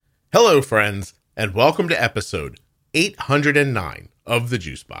Hello, friends, and welcome to episode 809 of the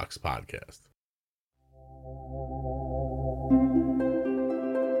Juicebox Podcast.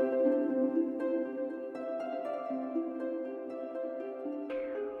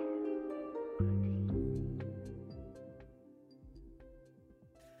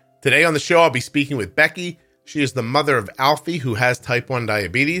 Today on the show, I'll be speaking with Becky. She is the mother of Alfie, who has type 1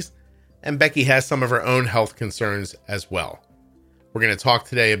 diabetes, and Becky has some of her own health concerns as well. We're going to talk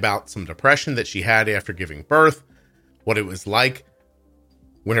today about some depression that she had after giving birth, what it was like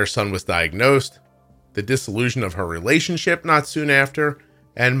when her son was diagnosed, the disillusion of her relationship not soon after,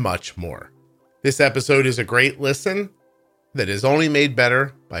 and much more. This episode is a great listen that is only made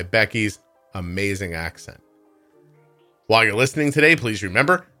better by Becky's amazing accent. While you're listening today, please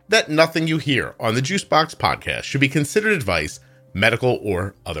remember that nothing you hear on the Juicebox Podcast should be considered advice, medical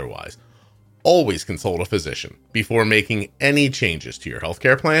or otherwise. Always consult a physician before making any changes to your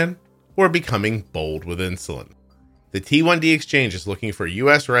healthcare plan or becoming bold with insulin. The T1D Exchange is looking for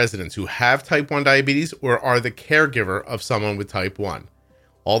U.S. residents who have type 1 diabetes or are the caregiver of someone with type 1.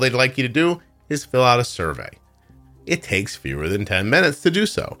 All they'd like you to do is fill out a survey. It takes fewer than 10 minutes to do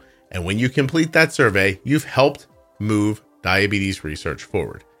so, and when you complete that survey, you've helped move diabetes research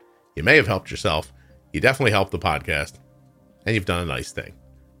forward. You may have helped yourself, you definitely helped the podcast, and you've done a nice thing.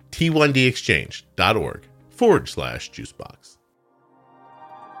 T1DExchange.org/juicebox.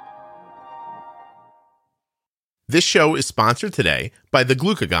 This show is sponsored today by the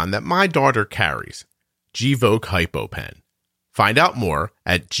glucagon that my daughter carries, Gvoke HypoPen. Find out more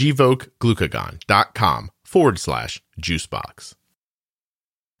at gvokeglucagon.com/juicebox.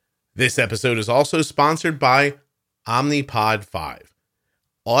 This episode is also sponsored by Omnipod 5.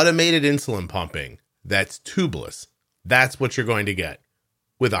 Automated insulin pumping that's tubeless. That's what you're going to get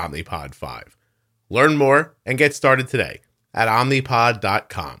with Omnipod 5. Learn more and get started today at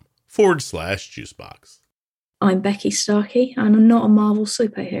omnipod.com/juicebox. I'm Becky Starkey, and I'm not a Marvel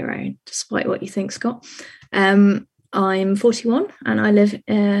superhero, despite what you think, Scott. I'm 41, and I live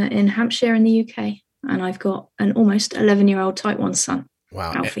in Hampshire in the UK, and I've got an almost 11-year-old type 1 son,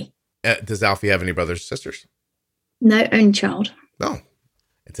 Wow. Alfie. Does Alfie have any brothers or sisters? No, only child. No.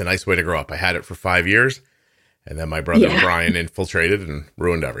 It's a nice way to grow up. I had it for 5 years. And then my brother Brian infiltrated and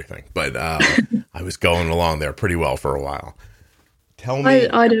ruined everything. But I was going along there pretty well for a while. Tell me.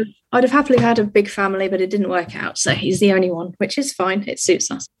 I'd have happily had a big family, but it didn't work out. So he's the only one, which is fine. It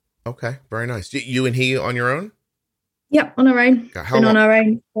suits us. Okay, very nice. You and he on your own? Yep, on our own. Been on our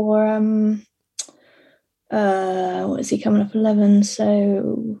own for, what is he coming up, 11?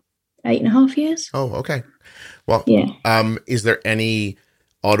 So 8.5 years. Oh, okay. Well, yeah. Is there any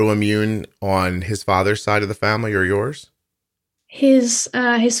autoimmune on his father's side of the family or yours? His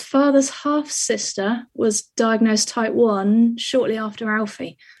father's half-sister was diagnosed type 1 shortly after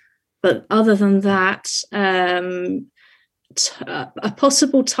Alfie. But other than that, a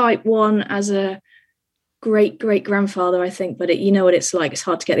possible type 1 as a great-great-grandfather, I think. But you know what it's like. It's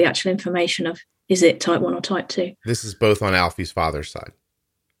hard to get the actual information of, is it type 1 or type 2? This is both on Alfie's father's side.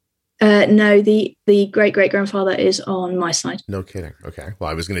 No, the great-great-grandfather is on my side. No kidding. Okay.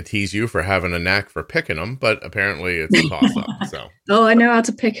 Well, I was going to tease you for having a knack for picking them, but apparently it's a toss-up. So. Oh, I know how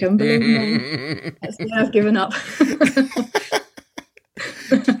to pick them, believe me. I've given up.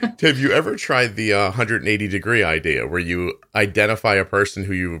 Have you ever tried the 180-degree idea where you identify a person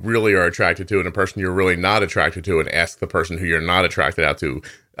who you really are attracted to and a person you're really not attracted to and ask the person who you're not attracted out to,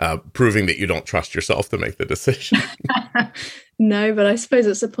 proving that you don't trust yourself to make the decision? No, but I suppose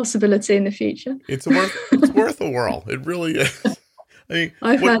it's a possibility in the future. It's worth a whirl. It really is. I mean,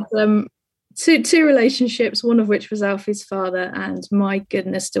 I've had two relationships, one of which was Alfie's father, and my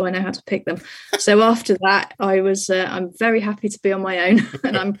goodness, do I know how to pick them. So after that, I'm very happy to be on my own,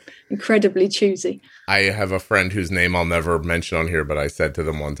 and I'm incredibly choosy. I have a friend whose name I'll never mention on here, but I said to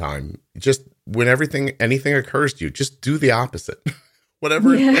them one time, just when anything occurs to you, just do the opposite.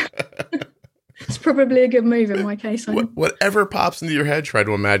 Whatever. Yeah. It's probably a good move in my case. Whatever pops into your head, try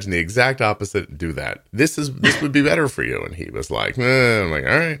to imagine the exact opposite and do that. This would be better for you. And he was like, I'm like,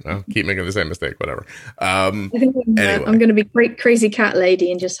 all right, I'll keep making the same mistake, whatever. I think anyway. I'm going to be crazy cat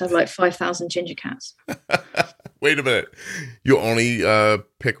lady and just have like 5,000 ginger cats. Wait a minute. You only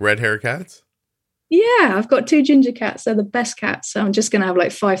pick red hair cats? Yeah, I've got 2 ginger cats. They're the best cats. So I'm just going to have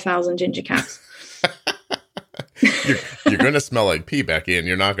like 5,000 ginger cats. You're going to smell like pee, Becky, and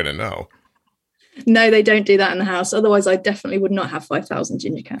you're not going to know. No, they don't do that in the house. Otherwise, I definitely would not have 5,000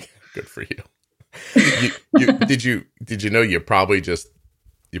 ginger cats. Good for you. Did you know you probably just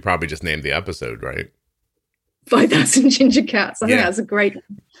named the episode, right? 5,000 ginger cats. I think that's a great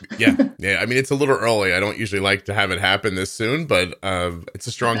one. Yeah. I mean, it's a little early. I don't usually like to have it happen this soon, but it's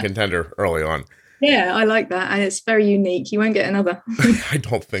a strong contender early on. Yeah, I like that. And it's very unique. You won't get another. I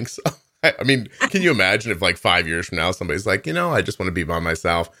don't think so. I mean, can you imagine if like 5 years from now, somebody's like, I just want to be by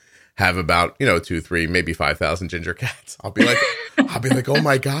myself, have about, 2, 3, maybe 5,000 ginger cats. I'll be like, oh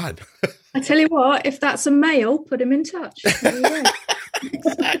my God. I tell you what, if that's a male, put him in touch.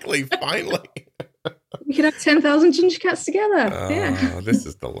 Exactly. Finally. We could have 10,000 ginger cats together. This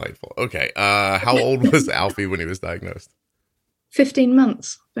is delightful. Okay. How old was Alfie when he was diagnosed? 15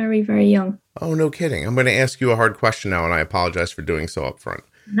 months. Very, very young. Oh, no kidding. I'm going to ask you a hard question now, and I apologize for doing so up front.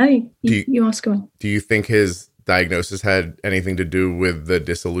 No, you ask away. Do you think his diagnosis had anything to do with the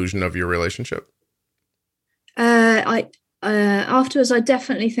disillusion of your relationship? Afterwards, I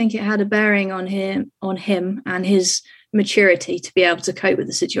definitely think it had a bearing on him and his maturity to be able to cope with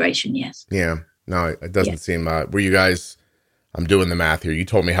the situation. Yes. Yeah. No, it doesn't seem. Were you guys? I'm doing the math here. You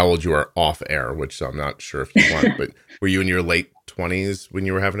told me how old you were off air, which I'm not sure if you want, but were you in your late 20s when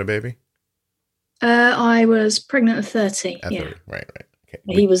you were having a baby? I was pregnant at 30. At 30. Right. Okay.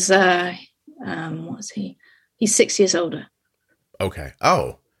 He was. What was he? He's 6 years older. Okay.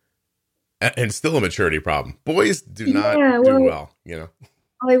 Oh. And still a maturity problem. Boys do not do well,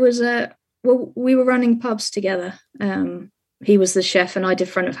 I was, we were running pubs together. He was the chef and I did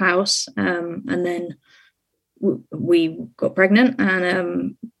front of house. And then we got pregnant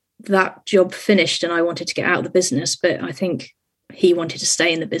and that job finished and I wanted to get out of the business, but I think he wanted to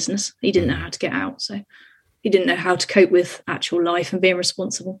stay in the business. He didn't know how to get out. So he didn't know how to cope with actual life and being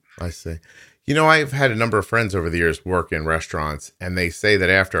responsible. I see. I've had a number of friends over the years work in restaurants, and they say that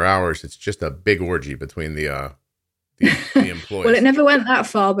after hours, it's just a big orgy between the employees. Well, it never went that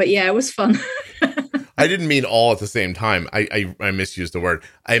far, but yeah, it was fun. I didn't mean all at the same time. I misused the word.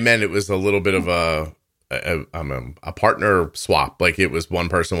 I meant it was a little bit of a partner swap. Like it was one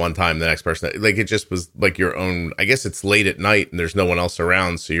person one time, the next person. Like it just was like your own. I guess it's late at night and there's no one else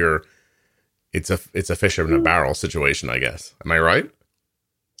around, so it's a fish in a barrel situation. I guess. Am I right?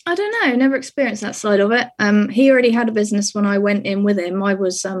 I don't know. Never experienced that side of it. He already had a business when I went in with him. I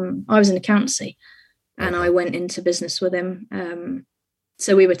was in accountancy, and I went into business with him.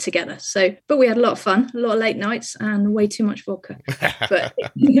 So we were together. But we had a lot of fun, a lot of late nights, and way too much vodka. But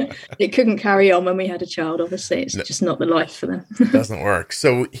it couldn't carry on when we had a child. Obviously, it's just not the life for them. It doesn't work.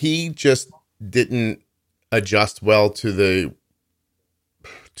 So he just didn't adjust well to the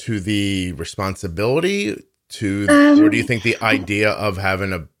responsibility. Or do you think the idea of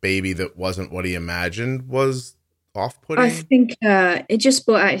having a baby that wasn't what he imagined was off-putting? I think it just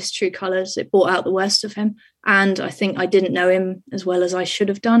brought out his true colours. It brought out the worst of him. And I think I didn't know him as well as I should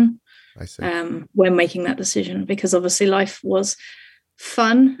have done when making that decision, because obviously life was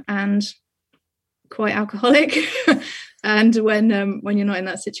fun and quite alcoholic. And when you're not in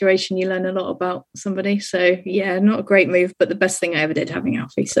that situation, you learn a lot about somebody. So yeah, not a great move, but the best thing I ever did having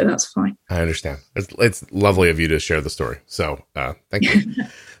Alfie. So that's fine. I understand. It's lovely of you to share the story. So thank you.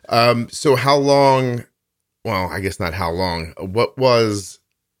 So how long? Well, I guess not how long. What was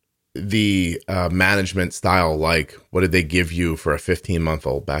the management style like? What did they give you for a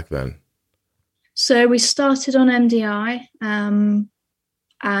 15-month-old back then? So we started on MDI, and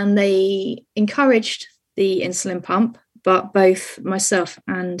they encouraged the insulin pump, but both myself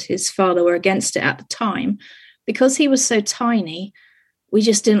and his father were against it at the time. Because he was so tiny, we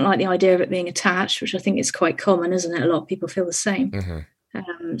just didn't like the idea of it being attached, which I think is quite common, isn't it? A lot of people feel the same.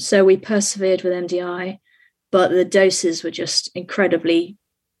 Mm-hmm. So we persevered with MDI, but the doses were just incredibly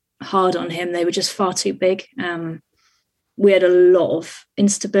hard on him. They were just far too big. We had a lot of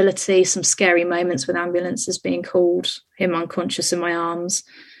instability, some scary moments with ambulances being called, him unconscious in my arms.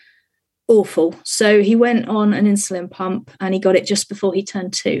 Awful. So he went on an insulin pump and he got it just before he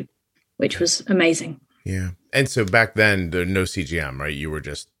turned 2, which was amazing. Yeah. And so back then, there no CGM, right? You were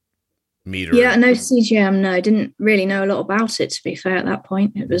just meter. Yeah, no CGM. No, didn't really know a lot about it, to be fair, at that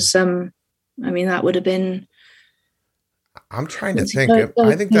point. It was, that would have been. I'm trying to think.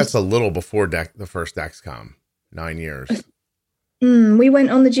 I think that's a little before the first Dexcom, 9 years. We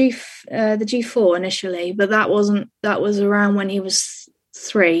went on the G4 initially, but that was around when he was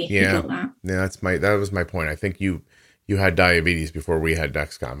 3. Yeah, yeah, that was my point. I think you had diabetes before we had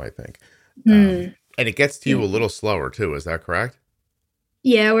Dexcom, I think. And it gets to you a little slower too. Is that correct?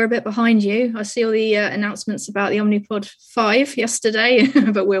 Yeah, we're a bit behind you. I see all the announcements about the Omnipod 5 yesterday,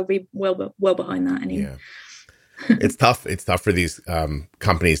 but we'll be well behind that anyway. Yeah. It's tough. It's tough for these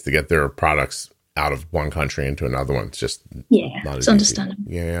companies to get their products out of one country into another one. It's just not it's understandable.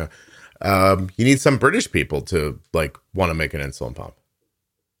 Yeah. You need some British people to want to make an insulin pump.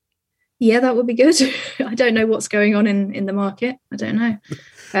 Yeah, that would be good. I don't know what's going on in the market. I don't know.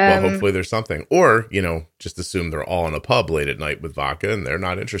 Well, hopefully there's something. Or, just assume they're all in a pub late at night with vodka and they're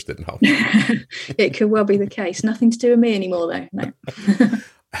not interested in helping. It could well be the case. Nothing to do with me anymore, though. No.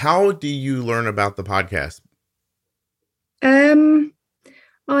 How do you learn about the podcast?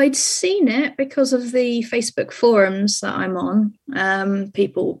 I'd seen it because of the Facebook forums that I'm on.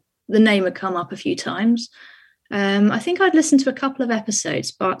 The name had come up a few times. I think I'd listened to a couple of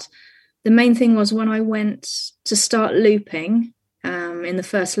episodes, but the main thing was when I went to start looping in the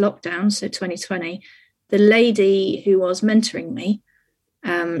first lockdown, so 2020, the lady who was mentoring me,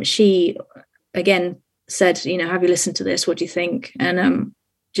 she again said, have you listened to this? What do you think? And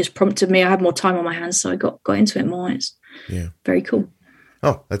just prompted me. I had more time on my hands, so I got into it more. It's very cool.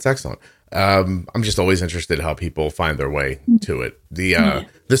 Oh, that's excellent. I'm just always interested in how people find their way to it.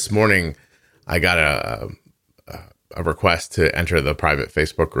 This morning, I got a request to enter the private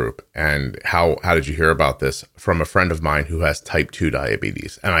Facebook group. And how did you hear about this? From a friend of mine who has type 2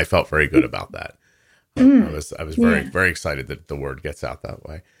 diabetes. And I felt very good about that. I was very, very excited that the word gets out that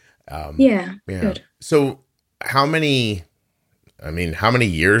way. Good. So how many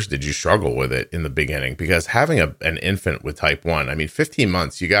years did you struggle with it in the beginning? Because having an infant with type 1, 15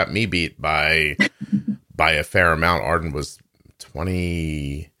 months, you got me beat by a fair amount. Arden was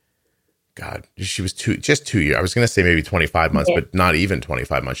 20. God, she was 2 years. I was going to say maybe 25 months, but not even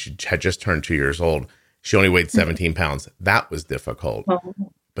 25 months. She had just turned 2 years old. She only weighed 17 pounds. That was difficult.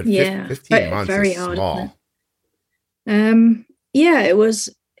 But 15 months very is hard, small.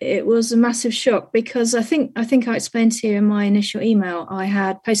 It was a massive shock because I think I explained to you in my initial email, I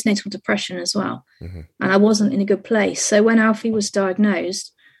had postnatal depression as well. And I wasn't in a good place. So when Alfie was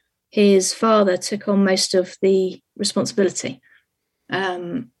diagnosed, his father took on most of the responsibility.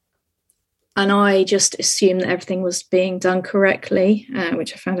 And I just assumed that everything was being done correctly,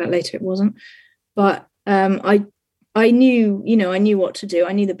 which I found out later it wasn't. But I knew, I knew what to do.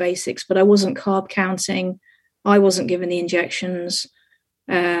 I knew the basics, but I wasn't carb counting. I wasn't given the injections.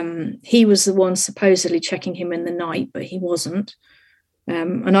 He was the one supposedly checking him in the night, but he wasn't.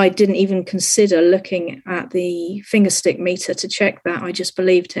 And I didn't even consider looking at the finger stick meter to check that. I just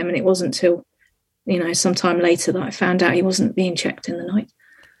believed him. And it wasn't till, sometime later that I found out he wasn't being checked in the night.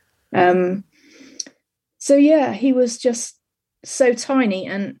 He was just so tiny,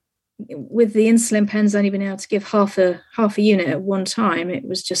 and with the insulin pens only being able to give half a unit at one time, it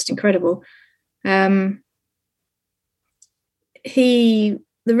was just incredible. The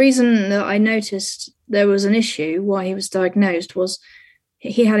reason that I noticed there was an issue why he was diagnosed was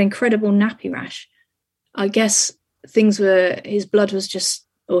he had incredible nappy rash. I guess his blood was just,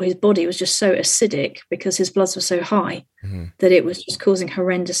 or his body was just so acidic because his bloods were so high that it was just causing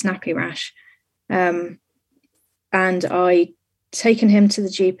horrendous nappy rash. And I taken him to the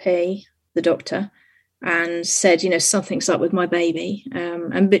GP, the doctor, and said, something's up with my baby.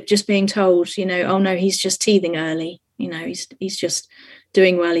 But just being told, oh no, he's just teething early. He's just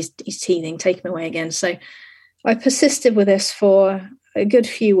doing well. He's teething, take him away again. So I persisted with this for a good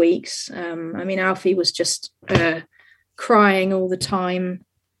few weeks. Alfie was just crying all the time,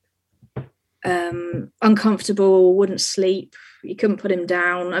 uncomfortable, wouldn't sleep. You couldn't put him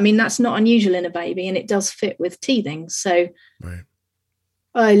down. That's not unusual in a baby, and it does fit with teething. So right.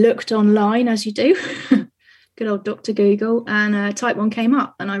 I looked online, as you do, good old Dr. Google, and type 1 came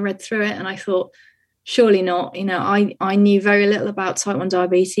up, and I read through it, and I thought, surely not. I knew very little about type 1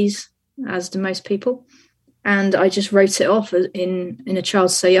 diabetes, as do most people, and I just wrote it off in a child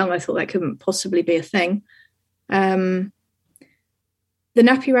so young. I thought that couldn't possibly be a thing. The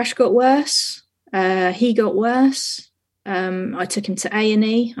nappy rash got worse. He got worse. I took him to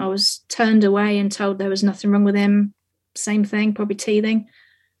A&E. I was turned away and told there was nothing wrong with him. Same thing, probably teething.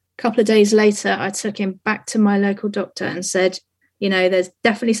 A couple of days later, I took him back to my local doctor and said, there's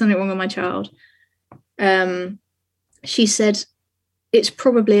definitely something wrong with my child. She said, it's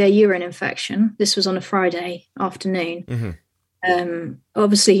probably a urine infection. This was on a Friday afternoon.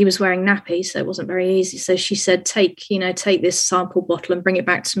 Obviously he was wearing nappies, so it wasn't very easy. So she said, take this sample bottle and bring it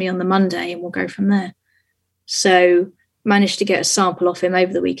back to me on the Monday and we'll go from there. So managed to get a sample off him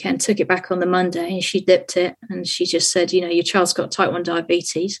over the weekend, took it back on the Monday, and she dipped it, and she just said, your child's got type 1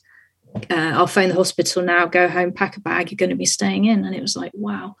 diabetes. I'll phone the hospital now, go home, pack a bag, you're going to be staying in. And it was like,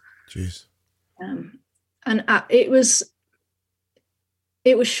 wow. Jeez.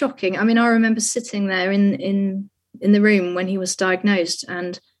 It was shocking. I remember sitting there in the room when he was diagnosed,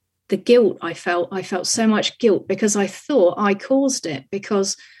 and the guilt I felt so much guilt because I thought I caused it,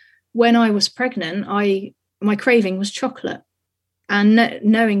 because when I was pregnant, my craving was chocolate, and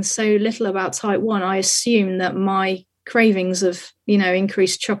knowing so little about type 1, I assumed that my cravings of,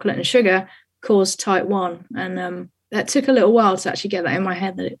 increased chocolate and sugar caused type 1. And that took a little while to actually get that in my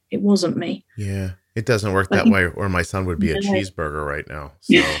head that it wasn't me. Yeah. It doesn't work that way, or my son would be a cheeseburger right now.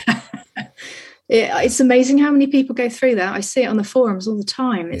 So it's amazing how many people go through that. I see it on the forums all the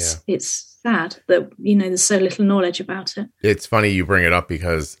time. It's sad that, there's so little knowledge about it. It's funny you bring it up,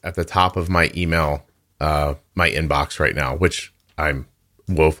 because at the top of my email, my inbox right now, which I'm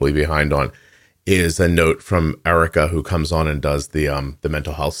woefully behind on, is a note from Erica, who comes on and does the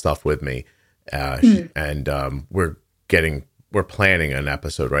mental health stuff with me. We're planning an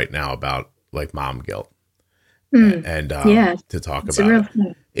episode right now about like mom guilt, to talk about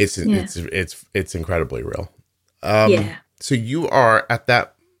it. It's incredibly real. So you are at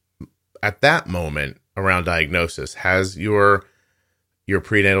that moment around diagnosis. Has your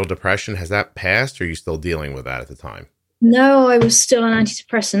prenatal depression, has that passed, or are you still dealing with that at the time? No, I was still on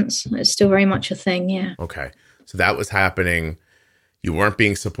antidepressants. It's still very much a thing. Yeah. Okay. So that was happening. You weren't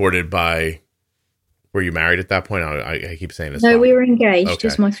being supported by. Were you married at that point? I keep saying this. No, we were engaged. Okay. It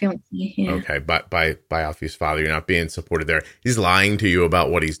was my fiance. Yeah. Okay, but by Alfie's father, you're not being supported there. He's lying to you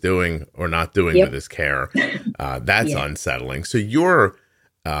about what he's doing or not doing with his care. That's unsettling. So you're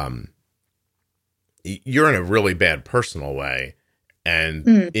in a really bad personal way, and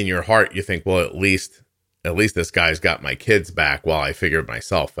in your heart, you think, well, at least this guy's got my kids back while I figured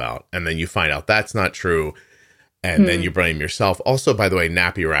myself out. And then you find out that's not true. And then you blame yourself. Also, by the way,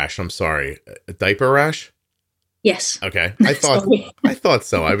 nappy rash. I'm sorry. A diaper rash? Yes. Okay. I thought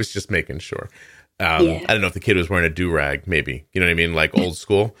so. I was just making sure. I don't know if the kid was wearing a do-rag, maybe. You know what I mean? Like old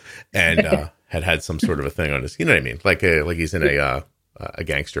school. And had some sort of a thing on his, you know what I mean? Like he's in a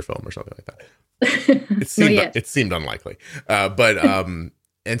gangster film or something like that. It seemed unlikely. And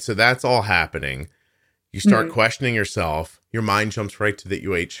so that's all happening. You start questioning yourself. Your mind jumps right to that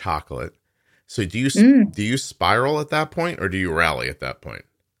you ate chocolate. So do you spiral at that point, or do you rally at that point?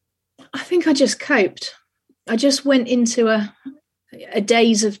 I think I just coped. I just went into a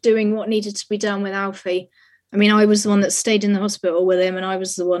daze of doing what needed to be done with Alfie. I mean, I was the one that stayed in the hospital with him, and I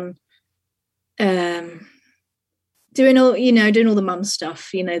was the one doing all the mum stuff.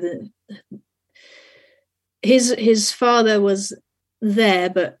 His father was there,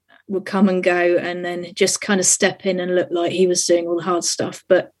 but would come and go, and then just kind of step in and look like he was doing all the hard stuff.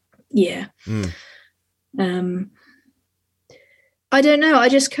 But I don't know. I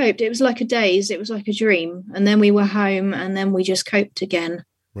just coped. It was like a daze. It was like a dream. And then we were home, and then we just coped again.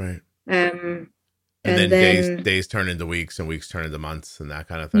 Right. And then days turn into weeks, and weeks turn into months, and that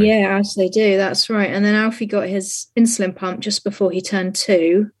kind of thing. Yeah, as they do. That's right. And then Alfie got his insulin pump just before he turned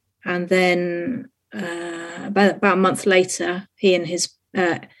 2. And then about a month later, me and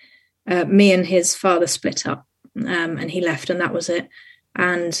his father split up, and he left, and that was it.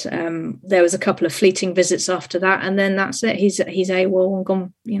 And there was a couple of fleeting visits after that, and then that's it. He's AWOL and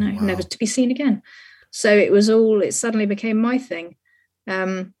gone, never to be seen again. So it suddenly became my thing.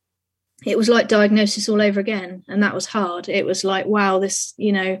 It was like diagnosis all over again, and that was hard. It was like, wow, this,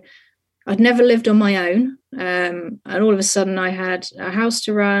 I'd never lived on my own, and all of a sudden I had a house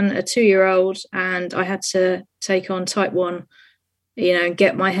to run, a 2-year-old, and I had to take on type 1, and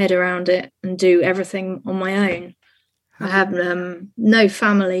get my head around it and do everything on my own. I have no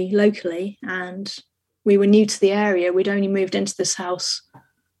family locally, and we were new to the area. We'd only moved into this house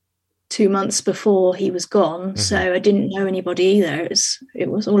 2 months before he was gone, so I didn't know anybody either.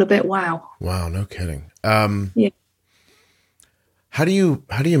 It was all a bit wow. Wow, no kidding. Yeah. How do you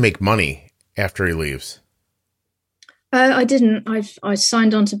make money after he leaves? I didn't. I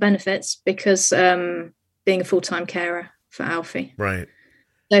signed on to benefits because being a full-time carer for Alfie. Right.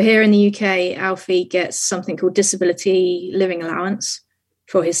 So here in the UK, Alfie gets something called disability living allowance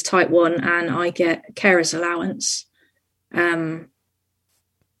for his type 1, and I get carer's allowance. So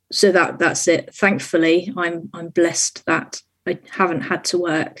that's it. Thankfully, I'm blessed that I haven't had to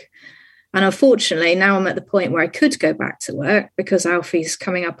work. And unfortunately, now I'm at the point where I could go back to work because Alfie's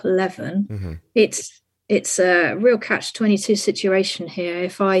coming up 11. It's a real catch-22 situation here.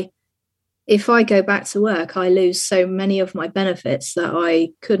 If I go back to work, I lose so many of my benefits that I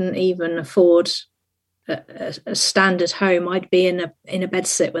couldn't even afford a standard home. I'd be in a bed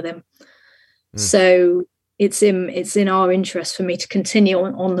sit with him. So it's in our interest for me to continue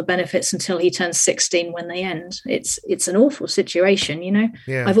on the benefits until he turns 16 when they end. It's an awful situation,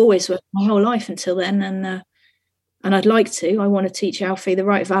 Yeah. I've always worked my whole life until then, and I'd like to. I want to teach Alfie the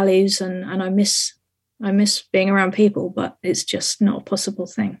right values, and I miss being around people, but it's just not a possible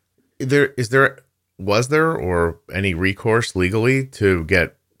thing. Was there or any recourse legally to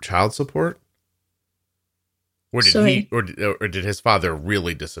get child support? Or did he or did his father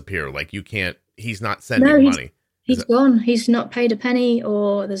really disappear? Like he's not sending money? He's gone. He's not paid a penny,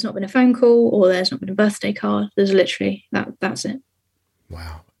 or there's not been a phone call, or there's not been a birthday card. There's literally that's it.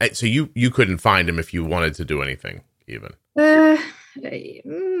 Wow. So you couldn't find him if you wanted to do anything, even. I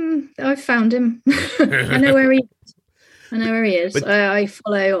found him. I know where he is. But, I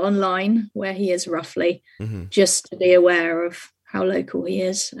follow online where he is roughly, just to be aware of how local he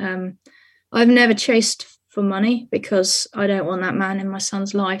is. I've never chased for money because I don't want that man in my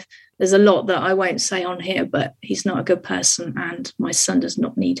son's life. There's a lot that I won't say on here, but he's not a good person and my son does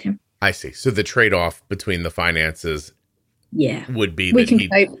not need him. I see. So the trade-off between the finances would be we can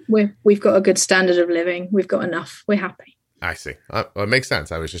cope. We've got a good standard of living. We've got enough. We're happy. I see. It makes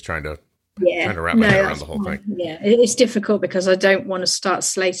sense. I was just trying to wrap my head around the whole thing. Yeah, it's difficult because I don't want to start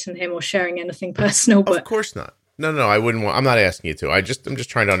slating him or sharing anything personal. But of course not. No, I wouldn't want. I'm not asking you to. I'm just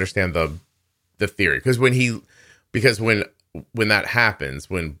trying to understand the theory because when that happens,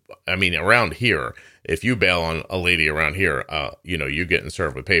 around here, if you bail on a lady around here, you're getting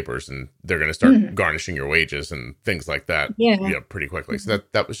served with papers and they're going to start garnishing your wages and things like that. Pretty quickly. So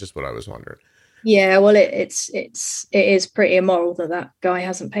that was just what I was wondering. Yeah, well, it is pretty immoral that guy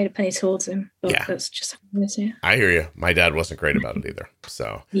hasn't paid a penny towards him. But that's just how it is. Yeah, I hear you. My dad wasn't great about it either.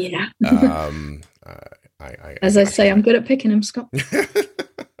 So yeah. As I say, I'm good at picking him, Scott.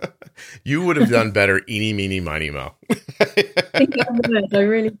 You would have done better, eeny, meeny, miny, mo. I think I would. I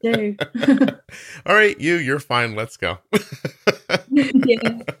really do. All right, you're fine. Let's go.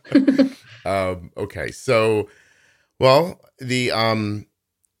 Yeah. Okay, so, well,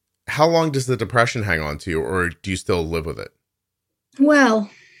 how long does the depression hang on to you, or do you still live with it? Well,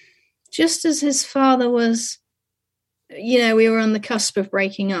 just as his father was, we were on the cusp of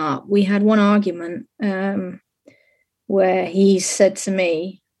breaking up. We had one argument where he said to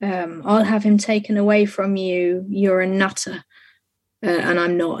me, I'll have him taken away from you. You're a nutter. And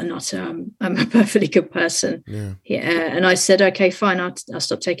I'm not a nutter. I'm a perfectly good person. Yeah. And I said, okay, fine. I'll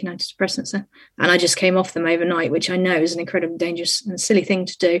stop taking antidepressants then. And I just came off them overnight, which I know is an incredibly dangerous and silly thing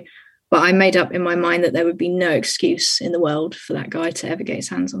to do. But I made up in my mind that there would be no excuse in the world for that guy to ever get his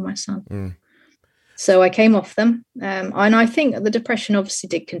hands on my son. So I came off them. And I think the depression obviously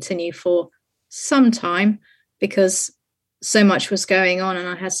did continue for some time because so much was going on and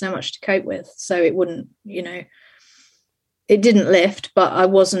I had so much to cope with. So it wouldn't, it didn't lift, but I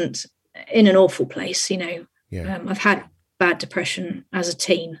wasn't in an awful place, I've had bad depression as a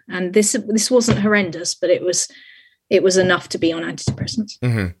teen and this wasn't horrendous, but it was enough to be on antidepressants.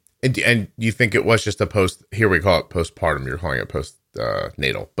 And you think it was just here we call it postpartum, you're calling it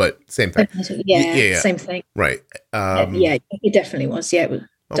postnatal, but same thing. Yeah, same thing. Right. It definitely was. Yeah, it was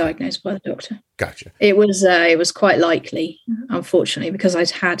diagnosed by the doctor. Gotcha. It was quite likely, unfortunately, because I'd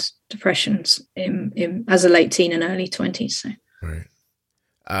had depressions in as a late teen and early 20s. So. Right.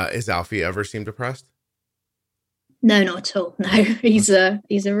 Has Alfie ever seemed depressed? No, not at all. No, he's a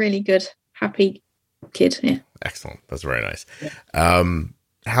really good, happy kid. Yeah. Excellent. That's very nice. Yeah.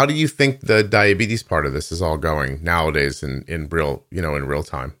 How do you think the diabetes part of this is all going nowadays in real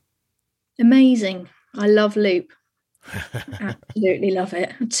time? Amazing. I love Loop. Absolutely love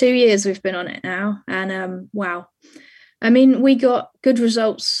it. 2 years we've been on it now, and wow. We got good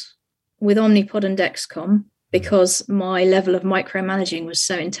results with Omnipod and Dexcom because my level of micromanaging was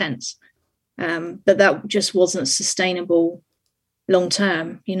so intense. But that just wasn't sustainable long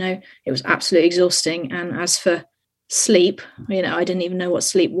term. It was absolutely exhausting. And as for sleep, I didn't even know what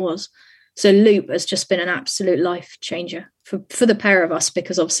sleep was. So Loop has just been an absolute life changer for the pair of us,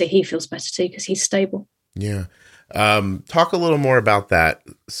 because obviously he feels better too because he's stable. Yeah. Talk a little more about that.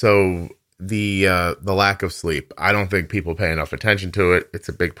 So the lack of sleep, I don't think people pay enough attention to it. It's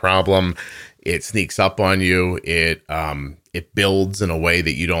a big problem. It sneaks up on you. It builds in a way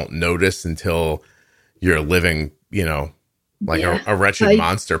that you don't notice until you're living, a wretched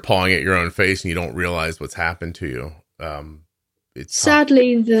monster pawing at your own face and you don't realize what's happened to you. It's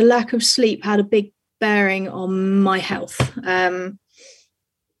sadly tough. The lack of sleep had a big bearing on my health.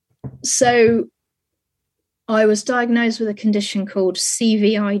 So I was diagnosed with a condition called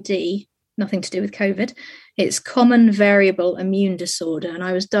CVID, nothing to do with COVID. It's common variable immune disorder. And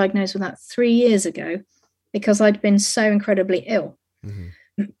I was diagnosed with that 3 years ago because I'd been so incredibly ill.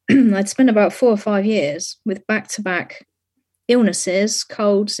 I'd spent about 4 or 5 years with back-to-back illnesses,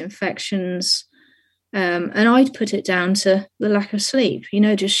 colds, infections, and I'd put it down to the lack of sleep,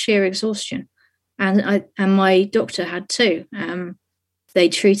 just sheer exhaustion. And my doctor had too. They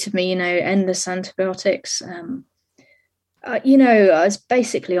treated me, endless antibiotics. I was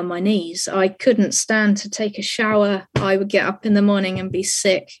basically on my knees. I couldn't stand to take a shower. I would get up in the morning and be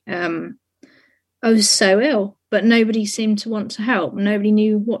sick. I was so ill, but nobody seemed to want to help. Nobody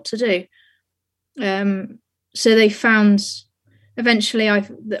knew what to do. so they found, eventually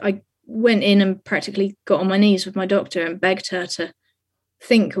I went in and practically got on my knees with my doctor and begged her to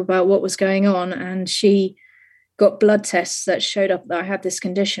think about what was going on. And she got blood tests that showed up that I had this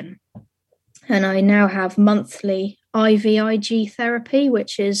condition. And I now have monthly IVIG therapy,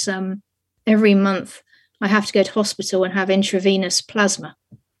 which is every month I have to go to hospital and have intravenous plasma.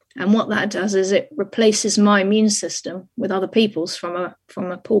 And what that does is it replaces my immune system with other people's from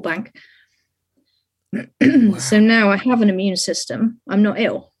a pool bank. Wow. So now I have an immune system. I'm not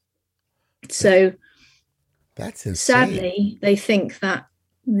ill. So that's insane. Sadly, they think that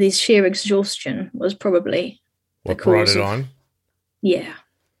the sheer exhaustion was probably what brought it on. Yeah,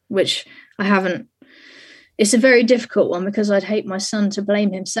 which I haven't. It's a very difficult one because I'd hate my son to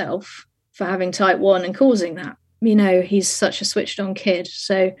blame himself for having type 1 and causing that. You know, he's such a switched on kid.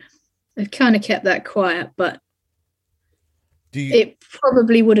 So I've kind of kept that quiet, but it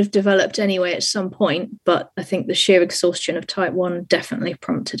probably would have developed anyway at some point. But I think the sheer exhaustion of type 1 definitely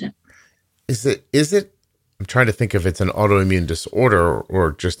prompted it. Is it, I'm trying to think if it's an autoimmune disorder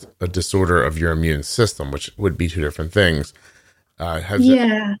or just a disorder of your immune system, which would be two different things. I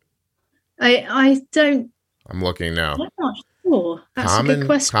don't. I'm looking now. I'm not sure. That's a good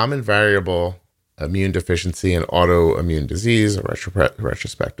question. Common variable immune deficiency and autoimmune disease, a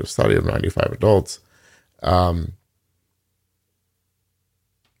retrospective study of 95 adults. Common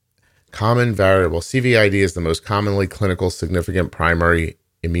variable CVID is the most commonly clinical significant primary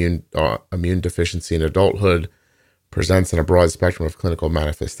immune deficiency in adulthood, presents in a broad spectrum of clinical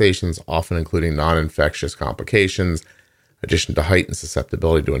manifestations, often including non-infectious complications, addition to heightened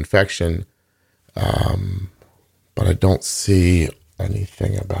susceptibility to infection. But I don't see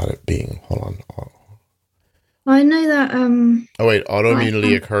anything about it being, hold on. I know that.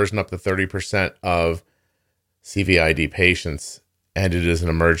 Autoimmunity occurs in up to 30% of CVID patients, and it is an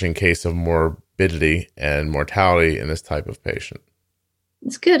emerging case of morbidity and mortality in this type of patient.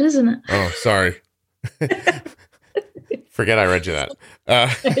 It's good, isn't it? Oh, sorry. Forget I read you that.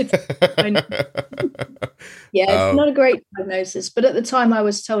 It's not a great diagnosis, but at the time I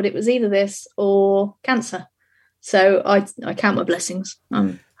was told it was either this or cancer. So I count my blessings.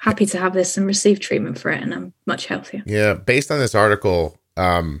 I'm happy to have this and receive treatment for it, and I'm much healthier. Yeah, based on this article,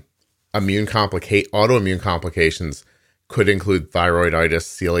 autoimmune complications could include thyroiditis,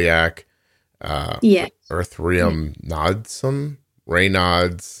 celiac, erythema nodosum,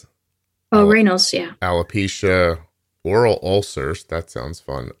 Raynaud's. Raynaud's, yeah. Alopecia, oral ulcers. That sounds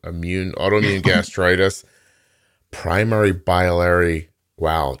fun. Autoimmune gastritis, primary biliary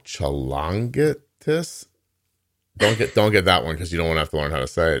cholangitis. Don't get that one because you don't want to have to learn how to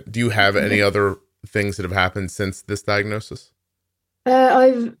say it. Do you have any other things that have happened since this diagnosis?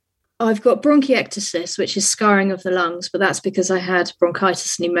 I've got bronchiectasis, which is scarring of the lungs, but that's because I had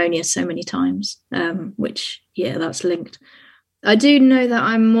bronchitis and pneumonia so many times, which, that's linked. I do know that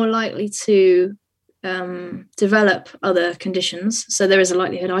I'm more likely to develop other conditions. So there is a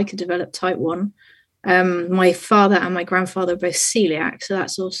likelihood I could develop type 1. My father and my grandfather are both celiac, so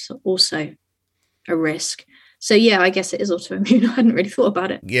that's also a risk. So, I guess it is autoimmune. I hadn't really thought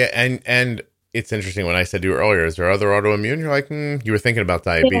about it. Yeah, and it's interesting. When I said to you earlier, is there other autoimmune? You're like, you were thinking about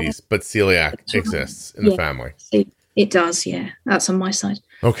diabetes, but celiac exists in the family. It does, yeah. That's on my side.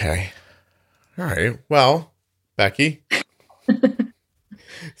 Okay. All right. Well, Becky,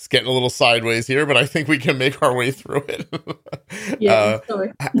 it's getting a little sideways here, but I think we can make our way through it.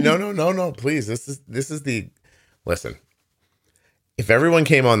 Sorry. No, please. This is listen. If everyone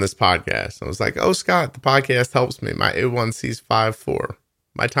came on this podcast and was like, oh, Scott, the podcast helps me. My A1C's 5.4.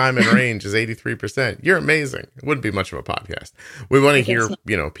 My time in range is 83%. You're amazing. It wouldn't be much of a podcast. We want to hear,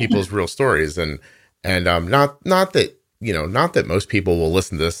 people's real stories and not that most people will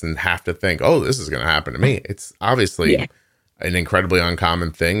listen to this and have to think, oh, this is going to happen to me. It's obviously an incredibly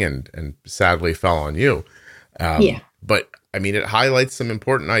uncommon thing and sadly fell on you. But I mean, it highlights some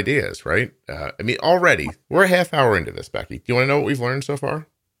important ideas, right? Already we're a half hour into this, Becky. Do you want to know what we've learned so far?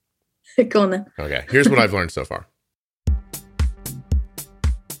 Go on then. Okay. Here's what I've learned so far.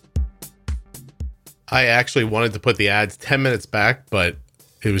 I actually wanted to put the ads 10 minutes back, but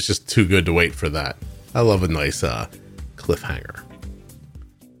it was just too good to wait for that. I love a nice cliffhanger.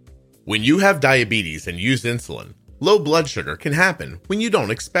 When you have diabetes and use insulin, low blood sugar can happen when you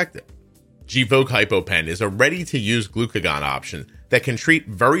don't expect it. Gvoke HypoPen is a ready-to-use glucagon option that can treat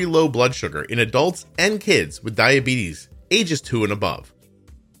very low blood sugar in adults and kids with diabetes ages 2 and above.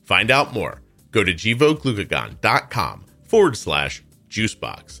 Find out more. Go to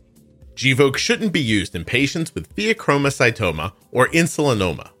gvokeglucagon.com/juicebox. Gvoke shouldn't be used in patients with pheochromocytoma or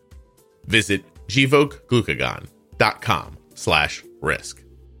insulinoma. Visit gvokeglucagon.com/risk.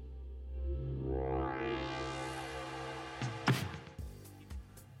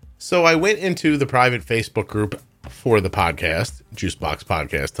 So I went into the private Facebook group for the podcast, Juicebox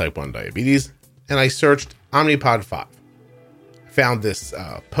Podcast Type 1 Diabetes, and I searched Omnipod 5. I found this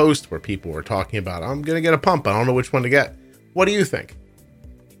post where people were talking about, I'm going to get a pump. I don't know which one to get. What do you think?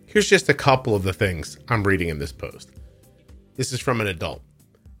 Here's just a couple of the things I'm reading in this post. This is from an adult.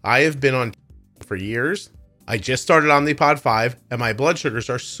 I have been on for years. I just started Omnipod 5, and my blood sugars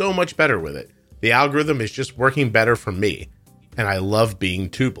are so much better with it. The algorithm is just working better for me, and I love being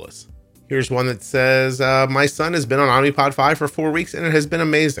tubeless. Here's one that says, my son has been on Omnipod 5 for 4 weeks, and it has been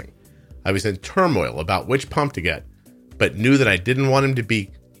amazing. I was in turmoil about which pump to get, but knew that I didn't want him to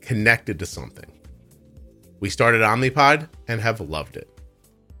be connected to something. We started Omnipod and have loved it.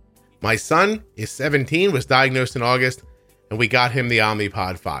 My son is 17, was diagnosed in August, and we got him the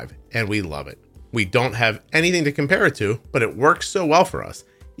Omnipod 5, and we love it. We don't have anything to compare it to, but it works so well for us.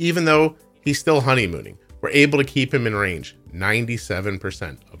 Even though he's still honeymooning, we're able to keep him in range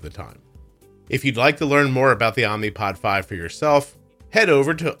 97% of the time. If you'd like to learn more about the Omnipod 5 for yourself, head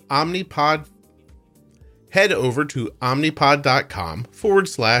over to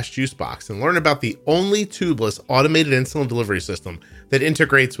omnipod.com/juicebox and learn about the only tubeless automated insulin delivery system that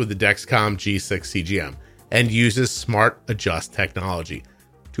integrates with the Dexcom G6 CGM and uses Smart Adjust technology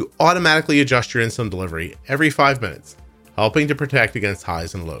to automatically adjust your insulin delivery every 5 minutes, helping to protect against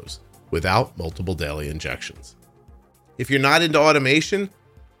highs and lows without multiple daily injections. If you're not into automation,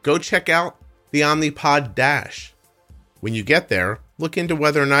 go check out the Omnipod Dash. When you get there, look into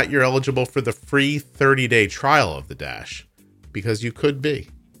whether or not you're eligible for the free 30-day trial of the Dash, because you could be.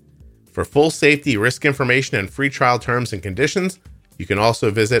 For full safety, risk information, and free trial terms and conditions, you can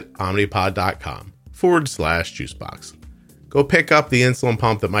also visit omnipod.com/juicebox. Go pick up the insulin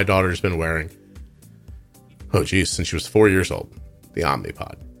pump that my daughter's been wearing. Oh geez, since she was 4 years old, the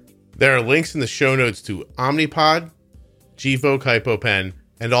Omnipod. There are links in the show notes to Omnipod, Gvoke HypoPen,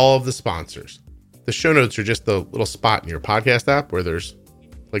 and all of the sponsors. The show notes are just the little spot in your podcast app where there's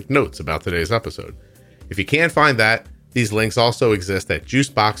like notes about today's episode. If you can't find that, these links also exist at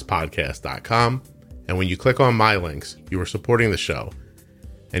juiceboxpodcast.com. And when you click on my links, you are supporting the show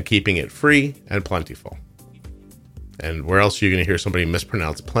and keeping it free and plentiful. And where else are you going to hear somebody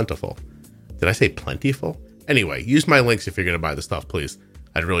mispronounce plentiful? Did I say plentiful? Anyway, use my links if you're going to buy the stuff, please.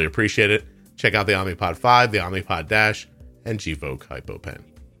 I'd really appreciate it. Check out the Omnipod 5, the Omnipod Dash, and Gvoke HypoPen.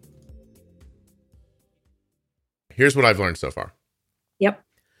 Here's what I've learned so far. Yep.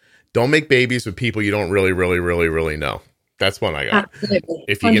 Don't make babies with people you don't really know. That's one I got. Absolutely.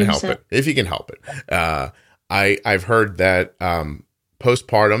 If you can help it. If you can help it. I've heard that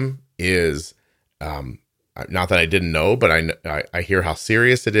postpartum is, not that I didn't know, but I hear how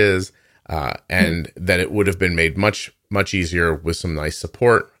serious it is, and that it would have been made much, much easier with some nice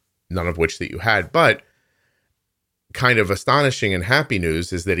support, none of which that you had. But kind of astonishing and happy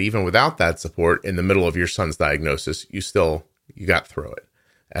news is that even without that support, in the middle of your son's diagnosis, you got through it.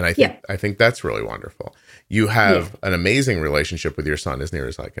 And I think that's really wonderful. You have an amazing relationship with your son, as near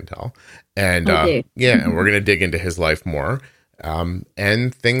as I can tell. And and we're going to dig into his life more.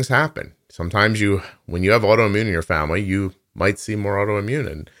 And things happen. Sometimes when you have autoimmune in your family, you might see more autoimmune,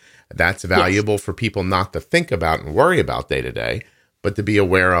 and that's valuable for people not to think about and worry about day to day, but to be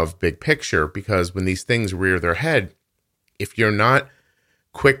aware of big picture, because when these things rear their head, if you're not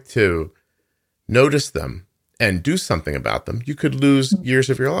quick to notice them and do something about them, you could lose years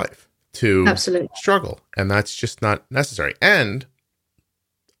of your life to struggle. And that's just not necessary. And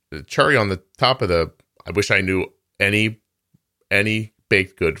the cherry on the top of I wish I knew any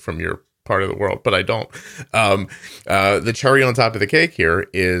baked good from your part of the world, but I don't. The cherry on top of the cake here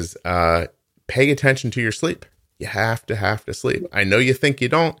is pay attention to your sleep. You have to sleep. I know you think you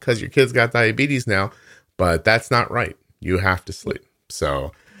don't because your kid's got diabetes now, but that's not right. You have to sleep.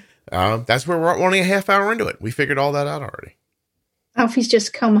 So that's where we're only a half hour into it. We figured all that out already. Alfie's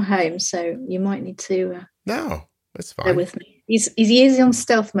just come home, so you might need to no, that's fine. Bear with me. He is on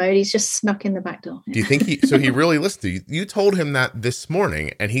stealth mode. He's just snuck in the back door. Do you think he really listened to you? You told him that this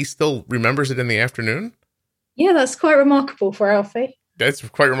morning and he still remembers it in the afternoon? Yeah, that's quite remarkable for Alfie. That's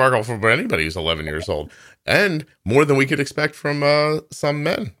quite remarkable for anybody who's 11 years old, and more than we could expect from some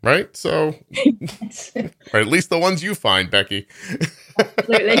men, right? So, or at least the ones you find, Becky.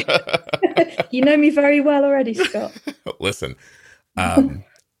 Absolutely. You know me very well already, Scott. Listen,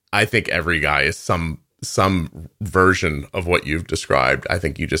 I think every guy is some version of what you've described. I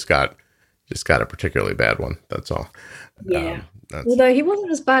think you just got a particularly bad one. That's all. Yeah. Although he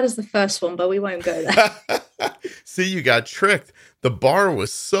wasn't as bad as the first one, but we won't go there. See, you got tricked. The bar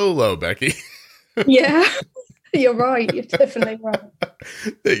was so low, Becky. Yeah, you're right. You're definitely right.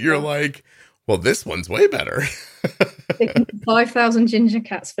 That you're like, well, this one's way better. 5,000 ginger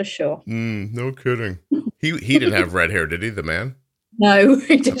cats for sure. No kidding. He didn't have red hair, did he, the man? No,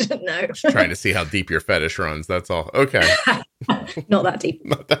 he didn't know. Just trying to see how deep your fetish runs. That's all. Okay. Not that deep.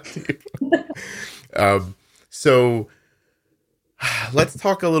 Not that deep. So let's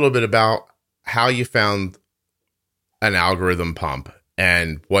talk a little bit about how you found an algorithm pump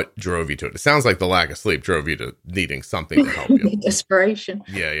and what drove you to it. It sounds like the lack of sleep drove you to needing something to help you. Desperation.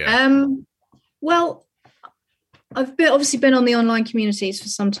 Yeah. Well, I've obviously been on the online communities for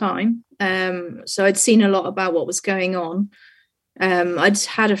some time. So I'd seen a lot about what was going on. I'd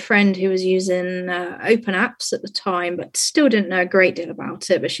had a friend who was using open apps at the time, but still didn't know a great deal about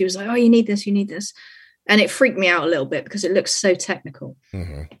it. But she was like, oh, you need this. And it freaked me out a little bit because it looks so technical.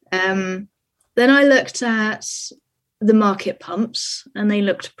 Mm-hmm. Then I looked at the market pumps and they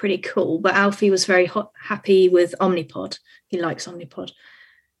looked pretty cool. But Alfie was very happy with Omnipod. He likes Omnipod.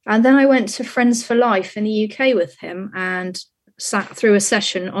 And then I went to Friends for Life in the UK with him and sat through a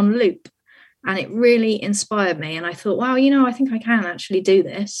session on Loop. And it really inspired me. And I thought, wow, I think I can actually do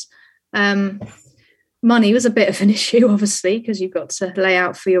this. Money was a bit of an issue, obviously, because you've got to lay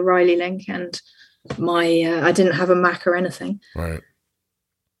out for your Riley link. And I didn't have a Mac or anything. Right.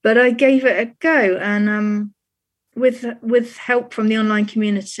 But I gave it a go. And with help from the online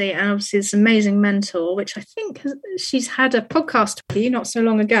community and obviously this amazing mentor, which I think she's had a podcast with you not so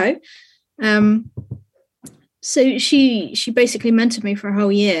long ago. So she basically mentored me for a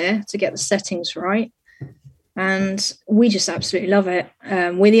whole year to get the settings right. And we just absolutely love it.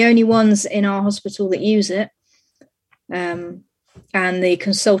 We're the only ones in our hospital that use it. And the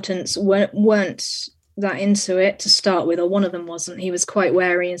consultants weren't that into it to start with, or one of them wasn't. He was quite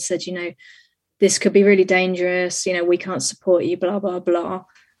wary and said, this could be really dangerous. We can't support you, blah, blah, blah.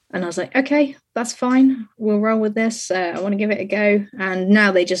 And I was like, okay, that's fine. We'll roll with this. I want to give it a go. And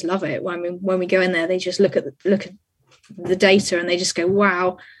now they just love it. When we go in there, they just look at the data and they just go,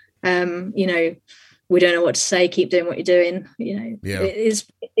 wow, we don't know what to say. Keep doing what you're doing. Yeah.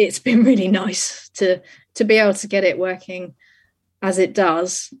 It's been really nice to be able to get it working as it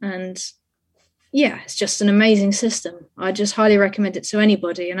does. And yeah, it's just an amazing system. I just highly recommend it to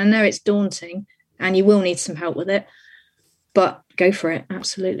anybody. And I know it's daunting and you will need some help with it, but go for it.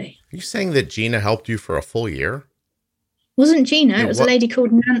 Absolutely. Are you saying that Gina helped you for a full year? Wasn't Gina. It was a lady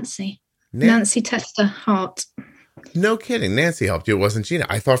called Nancy. Nancy Tester Hart. No kidding. Nancy helped you. It wasn't Gina.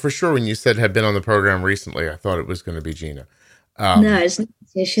 I thought for sure when you said had been on the program recently, I thought it was going to be Gina. No, it's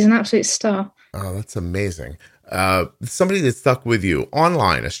Nancy. She's an absolute star. Oh, that's amazing. Somebody that stuck with you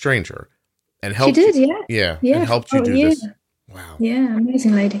online, a stranger, and helped. She did, you, yeah. And helped you do this. Wow. Yeah,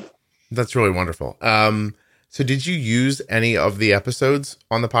 amazing lady. That's really wonderful. So did you use any of the episodes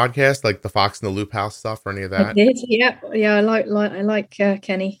on the podcast, like the Fox and the Loop House stuff or any of that? I did, yeah. I like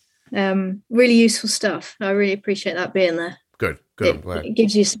Kenny. Really useful stuff. I really appreciate that being there. Good. I'm glad. It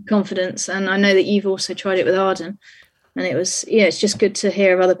gives you some confidence. And I know that you've also tried it with Arden. And it's just good to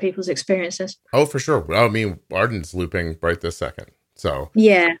hear of other people's experiences. Oh, for sure. Well, I mean, Arden's looping right this second. So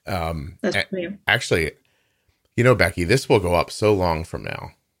yeah, that's brilliant. Actually, Becky, this will go up so long from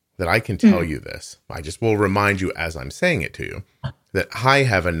now that I can tell you this. I just will remind you as I'm saying it to you that I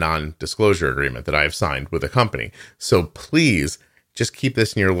have a non-disclosure agreement that I have signed with a company. So please just keep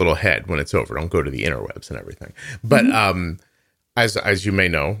this in your little head when it's over. Don't go to the interwebs and everything. But as you may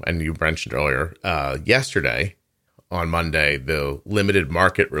know, and you mentioned earlier, yesterday on Monday, the limited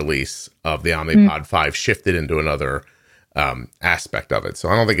market release of the Omnipod 5 shifted into another aspect of it. So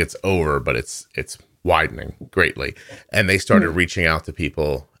I don't think it's over, but it's widening greatly. And they started reaching out to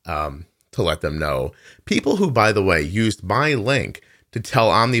people to let them know. People who, by the way, used my link to tell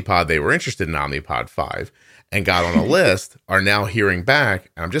Omnipod they were interested in Omnipod 5 and got on a list are now hearing back.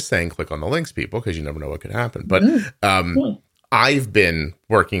 And I'm just saying, click on the links, people, because you never know what could happen. But I've been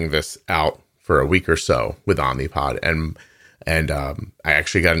working this out for a week or so with Omnipod, and I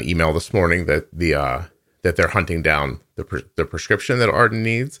actually got an email this morning that that they're hunting down the prescription that Arden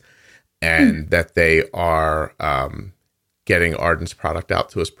needs, and that they are getting Arden's product out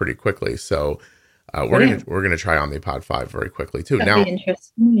to us pretty quickly. So we're gonna try Omnipod 5 very quickly too. That'd be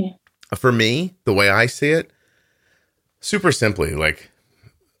interesting. Yeah. For me, the way I see it, super simply,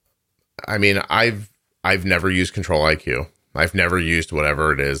 I mean, I've never used Control IQ. I've never used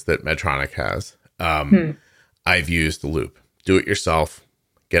whatever it is that Medtronic has. I've used the Loop. Do it yourself.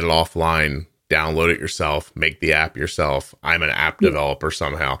 Get it offline. Download it yourself. Make the app yourself. I'm an app developer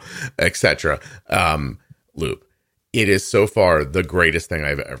somehow, etc. Loop. It is so far the greatest thing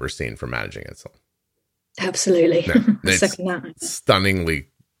I've ever seen for managing insulin. Absolutely. Second that. Stunningly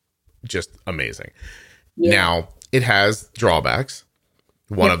just amazing. Yeah. Now, it has drawbacks.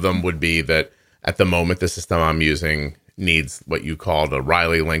 One of them would be that At the moment, the system I'm using needs what you called a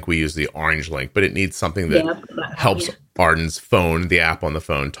Riley link. We use the orange link, but it needs something that helps Arden's phone, the app on the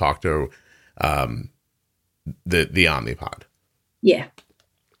phone, talk to the Omnipod. Yeah.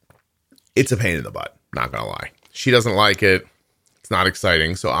 It's a pain in the butt, not going to lie. She doesn't like it. It's not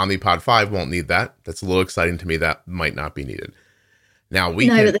exciting. So Omnipod 5 won't need that. That's a little exciting to me. That might not be needed. Now go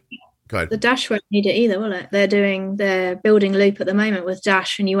ahead. The Dash won't need it either, will it? They're building Loop at the moment with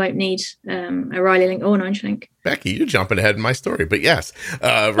Dash, and you won't need a Riley link or an orange link. Becky, you're jumping ahead in my story, but yes,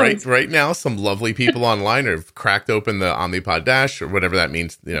 right now, some lovely people online have cracked open the Omnipod Dash or whatever that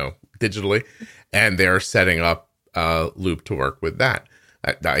means, digitally, and they're setting up Loop to work with that.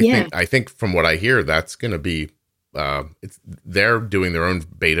 I think from what I hear, that's going to be they're doing their own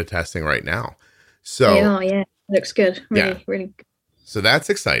beta testing right now. So they are, yeah, looks good, really good. So that's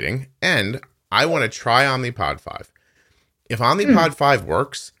exciting, and I want to try Omnipod 5. If Omnipod 5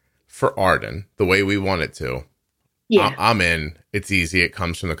 works for Arden the way we want it to, I'm in. It's easy. It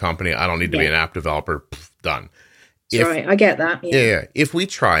comes from the company. I don't need to be an app developer. Done. Right, I get that. Yeah. If we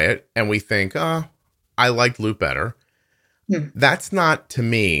try it and we think, I liked Loop better, that's not, to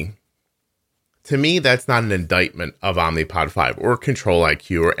me, that's not an indictment of Omnipod 5 or Control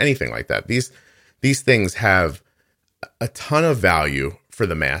IQ or anything like that. These things have a ton of value for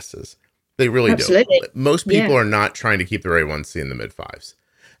the masses. They really do. Most people are not trying to keep their A1C in the mid fives.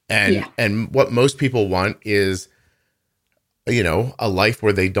 And what most people want is, a life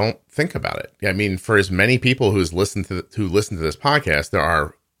where they don't think about it. I mean, for as many people who listen to this podcast, there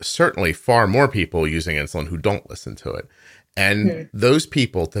are certainly far more people using insulin who don't listen to it. And those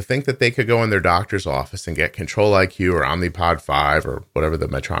people, to think that they could go in their doctor's office and get Control IQ or Omnipod 5 or whatever the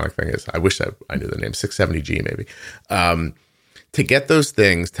Medtronic thing is. I wish I knew the name, 670G maybe. To get those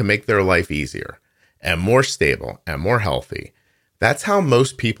things to make their life easier and more stable and more healthy. That's how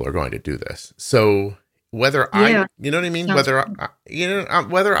most people are going to do this. So whether you know what I mean?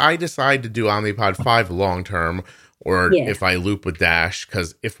 Whether I decide to do Omnipod 5 long term or if I loop with Dash,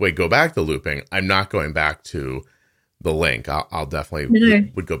 because if we go back to looping, I'm not going back to the link. I'll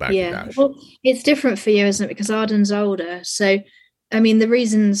definitely would go back to Dash. Well, it's different for you, isn't it? Because Arden's older. So, I mean, the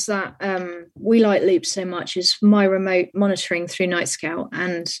reasons that we like Loop so much is my remote monitoring through Night Scout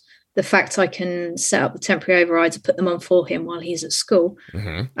and the fact I can set up the temporary overrides and put them on for him while he's at school.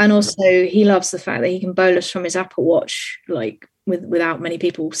 And also he loves the fact that he can bolus from his Apple Watch, like without many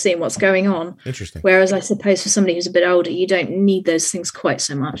people seeing what's going on. Interesting. Whereas I suppose for somebody who's a bit older, you don't need those things quite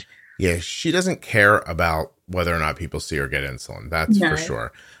so much. Yeah, she doesn't care about whether or not people see her get insulin. That's for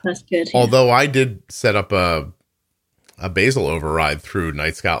sure. That's good. Although I did set up a basal override through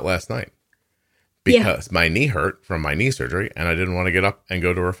Night Scout last night because my knee hurt from my knee surgery and I didn't want to get up and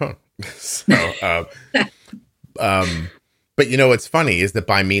go to her phone. So, but what's funny is that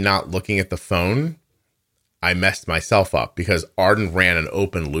by me not looking at the phone, I messed myself up because Arden ran an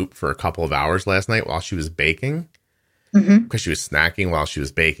open loop for a couple of hours last night while she was baking. Because she was snacking while she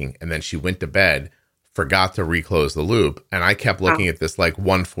was baking, and then she went to bed, forgot to reclose the loop, and I kept looking at this like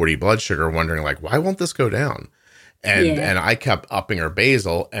 140 blood sugar, wondering like, why won't this go down? And I kept upping her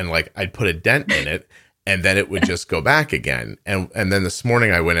basal, and like I'd put a dent in it, and then it would just go back again. And then this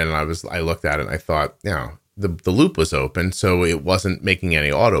morning I went in and I looked at it and I thought, the loop was open, so it wasn't making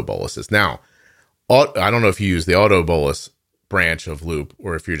any auto boluses. Now, I don't know if you use the auto bolus branch of Loop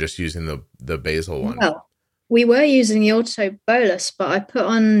or if you're just using the basal one. Well, we were using the auto bolus, but I put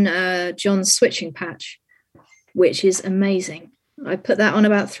on John's switching patch, which is amazing. I put that on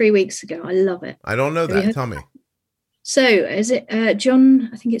about 3 weeks ago. I love it. I don't know that. Tell me. So is it John?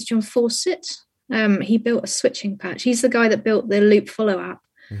 I think it's John Fawcett. He built a switching patch. He's the guy that built the Loop Follow app.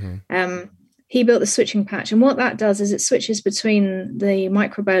 He built the switching patch. And what that does is it switches between the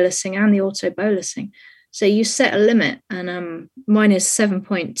microbolusing and the auto bolusing. So you set a limit, and mine is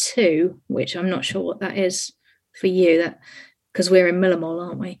 7.2, which I'm not sure what that is for you, that because we're in millimole,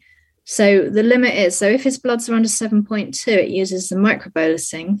 aren't we? So the limit is, so if his bloods are under 7.2, it uses the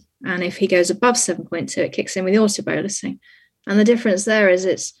microbolusing, and if he goes above 7.2, it kicks in with the autobolusing. And the difference there is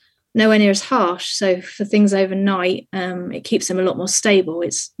it's nowhere near as harsh. So for things overnight, it keeps them a lot more stable.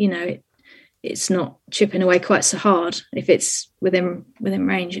 It's it's not chipping away quite so hard if it's within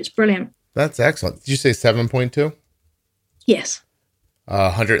range. It's brilliant. That's excellent. Did you say 7.2? Yes.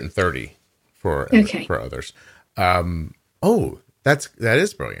 130 for others. That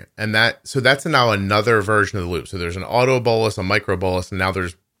is brilliant. And that's now another version of the loop. So there's an auto bolus, a micro bolus, and now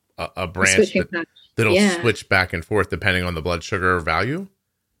there's a branch that'll switch back and forth depending on the blood sugar value.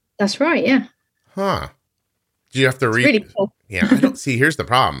 That's right. Yeah. Huh. Do you have to read? Really cool. Yeah. I don't see. Here's the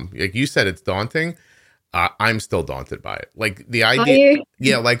problem. Like you said, it's daunting. I'm still daunted by it. Like the Are idea, you?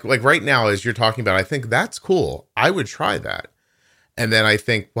 yeah, like right now as you're talking about, I think that's cool. I would try that. And then I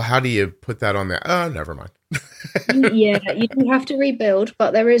think, well, how do you put that on there? Oh, never mind. Yeah, you do have to rebuild,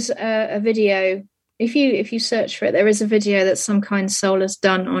 but there is a video. If you search for it, there is a video that Some Kind Soul has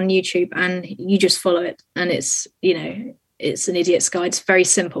done on YouTube, and you just follow it, and it's it's an idiot's guide. It's very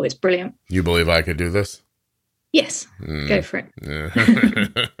simple. It's brilliant. You believe I could do this? Yes, go for it.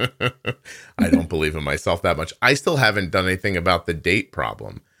 I don't believe in myself that much. I still haven't done anything about the date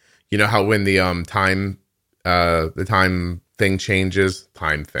problem. You know how when the time thing changes,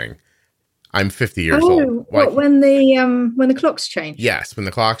 time thing. I'm 50 years old. What, when the clocks change? Yes, when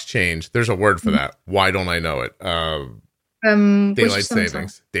the clocks change, there's a word for that. Why don't I know it? Daylight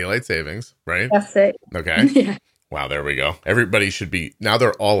savings. Daylight savings, right? That's it. Okay. Yeah. Wow, there we go. Everybody should be, now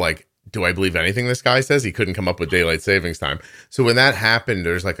they're all like, do I believe anything this guy says? He couldn't come up with daylight savings time. So when that happened,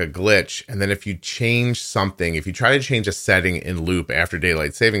 there's like a glitch. And then if you change something, if you try to change a setting in Loop after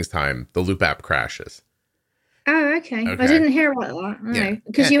daylight savings time, the Loop app crashes. Oh, okay. I didn't hear about that. No,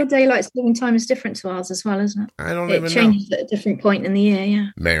 because your daylight saving time is different to ours as well, isn't it? I don't even know. It changes at a different point in the year, yeah.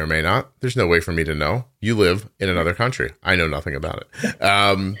 May or may not. There's no way for me to know. You live in another country. I know nothing about it.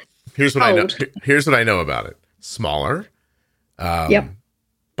 Here's what I know. Here's what I know about it. Smaller. Yep.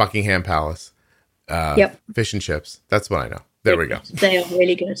 Buckingham Palace. Fish and chips. That's what I know. There we go. They are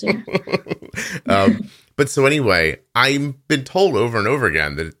really good. Yeah. But so anyway, I've been told over and over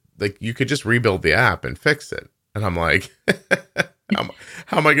again that like you could just rebuild the app and fix it. And I'm like,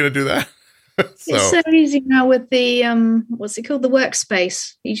 how am I going to do that? It's so easy now with the, what's it called? The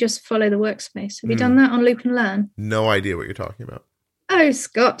workspace. You just follow the workspace. Have you done that on Loop and Learn? No idea what you're talking about. Oh,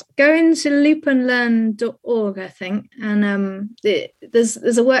 Scott, go into loopandlearn.org, I think. And there's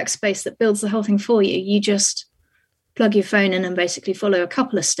a workspace that builds the whole thing for you. You just plug your phone in and basically follow a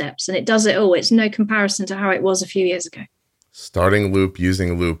couple of steps. And it does it all. It's no comparison to how it was a few years ago. Starting Loop,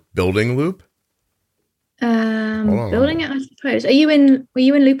 using Loop, building Loop? Building it, I suppose. Were you in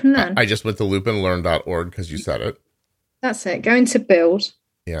Loop and Learn? I just went to loopandlearn.org because you said it. That's it. Go into build.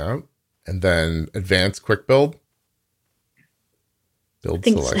 Yeah. And then advanced quick build. Build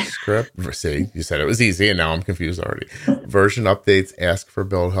select script. See, you said it was easy and now I'm confused already. Version updates, ask for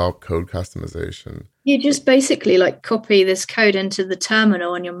build help, code customization. You just basically like copy this code into the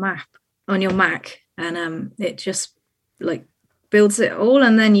terminal on your Mac, and it just like builds it all,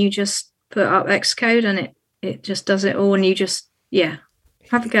 and then you just put up Xcode and it just does it all, and you just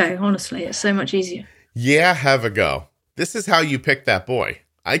have a go. Honestly, it's so much easier. Yeah, have a go. This is how you pick that boy.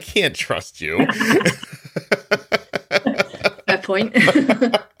 I can't trust you. Fair point.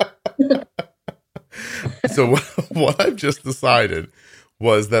 So what I've just decided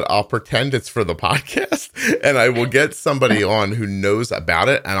was that I'll pretend it's for the podcast and I will get somebody on who knows about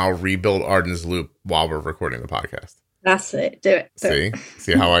it and I'll rebuild Arden's Loop while we're recording the podcast. That's it. Do it.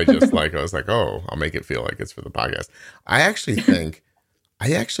 See how I just I was like, oh, I'll make it feel like it's for the podcast. I actually think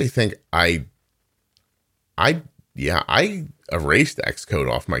I erased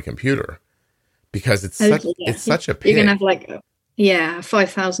Xcode off my computer because it's such a pig. You're gonna have like a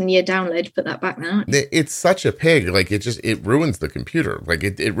 5,000 year download. Put that back now. It's such a pig. Like it ruins the computer. Like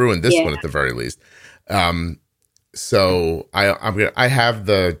it ruined this one at the very least. So I'd have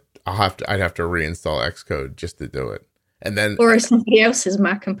to reinstall Xcode just to do it. And then borrow somebody else's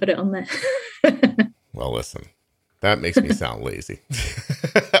Mac and put it on there. Well, listen, that makes me sound lazy.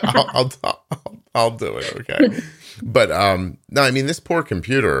 I'll do it. Okay. But no, I mean, this poor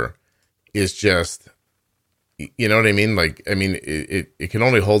computer is just, you know what I mean? Like, I mean, it can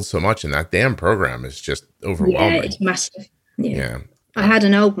only hold so much, and that damn program is just overwhelming. Yeah, it's massive. Yeah. I had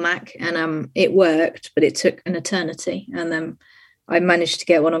an old Mac and it worked, but it took an eternity. And then I managed to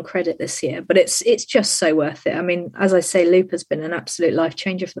get one on credit this year, but it's just so worth it. I mean, as I say, Loop has been an absolute life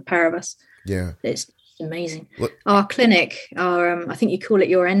changer for the pair of us. Yeah. It's amazing. Our clinic, I think you call it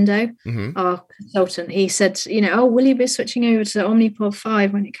your endo, our consultant, he said, will you be switching over to Omnipod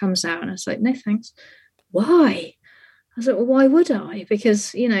 5 when it comes out? And I was like, no, thanks. Why? I was like, well, why would I?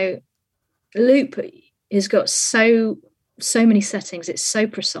 Because, Loop has got so many settings. It's so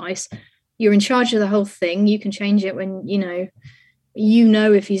precise. You're in charge of the whole thing. You can change it when,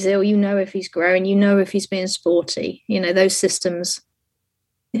 if he's ill, if he's growing, if he's being sporty. Those systems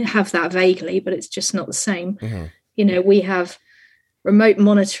have that vaguely, but it's just not the same. We have remote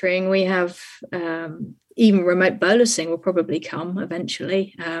monitoring. We have even remote bolusing will probably come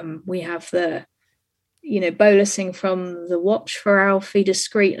eventually. We have the bolusing from the watch for Alfie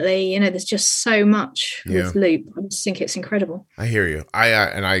discreetly. There's just so much with Loop. I just think it's incredible. I hear you.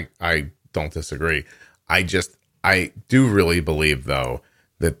 I don't disagree. I do really believe though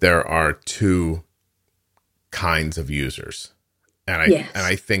that there are two kinds of users. And Yes.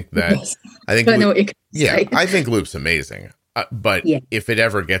 I think that, Yes. I think, I know what you're going to say. I think Loop's amazing. But if it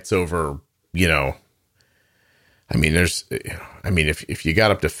ever gets over, I mean, if you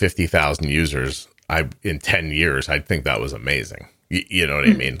got up to 50,000 users, in 10 years, I'd think that was amazing. You know what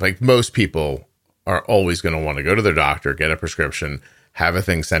I mean? Like, most people are always going to want to go to their doctor, get a prescription, have a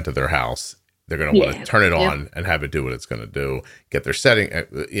thing sent to their house. They're going to want to turn it on and have it do what it's going to do, get their setting.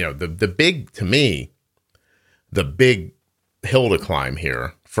 The big hill to climb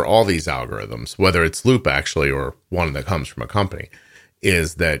here for all these algorithms, whether it's Loop actually or one that comes from a company,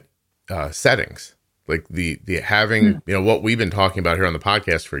 is that settings, like the having, what we've been talking about here on the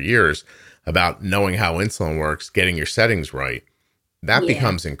podcast for years about knowing how insulin works, getting your settings right. That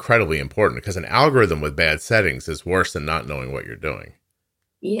becomes incredibly important, because an algorithm with bad settings is worse than not knowing what you're doing.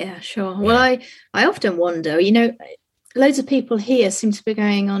 Yeah, sure. Well, I often wonder, loads of people here seem to be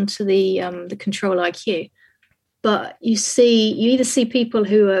going on to the Control IQ, but you either see people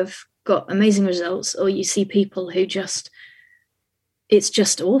who have got amazing results, or you see people who it's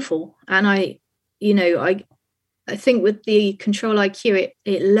just awful. And I think with the Control IQ,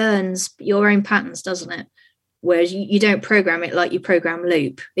 it learns your own patterns, doesn't it? Whereas you don't program it like you program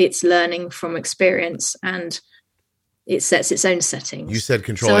Loop. It's learning from experience, and it sets its own settings. You said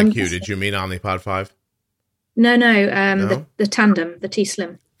Control IQ. Did you mean Omnipod 5? No. The Tandem, the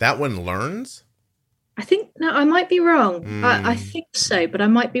T-Slim. That one learns? I might be wrong. I think so, but I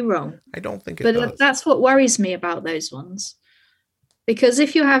might be wrong. I don't think it does. But that's what worries me about those ones. Because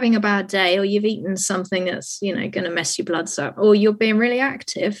if you're having a bad day, or you've eaten something that's, going to mess your bloods up, or you're being really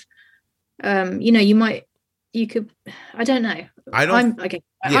active, you could, I don't know. I'm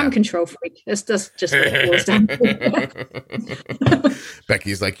a control freak. That's just what it boils down to.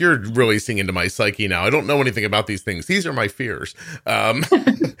 Becky's like, you're really seeing into my psyche now. I don't know anything about these things. These are my fears.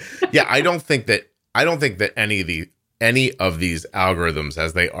 I don't think that any of these algorithms,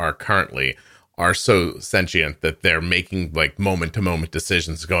 as they are currently, are so sentient that they're making like moment to moment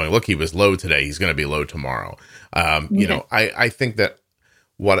decisions going, look, he was low today, he's going to be low tomorrow. I think that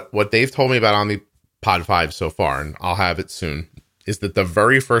what they've told me about Omnipod 5 so far, and I'll have it soon, is that the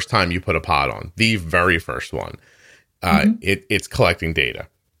very first time you put a pod on, the very first one, it's collecting data.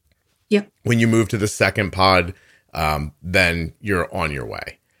 Yeah. When you move to the second pod, then you're on your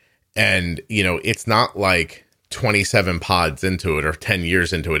way. And, it's not like 27 pods into it or 10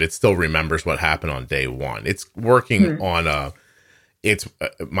 years into it, it still remembers what happened on day one. It's working on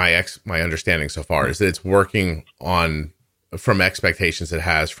my understanding so far is that it's working on from expectations it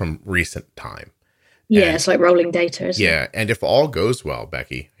has from recent time. Yeah, it's like rolling data, isn't it? And if all goes well,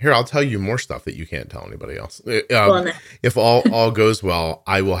 Becky, here, I'll tell you more stuff that you can't tell anybody else. If all goes well,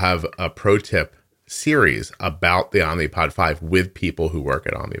 I will have a pro tip series about the Omnipod 5 with people who work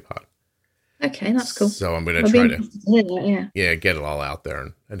at Omnipod. Okay, that's cool. So I'm going to try to get it all out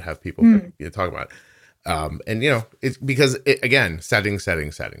there and have people talk about it. It's because, again, settings.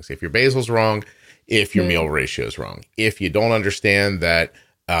 If your basal's wrong, if your meal ratio is wrong, if you don't understand that,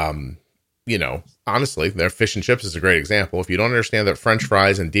 honestly, their fish and chips is a great example. If you don't understand that French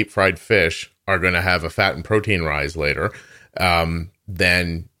fries and deep fried fish are going to have a fat and protein rise later,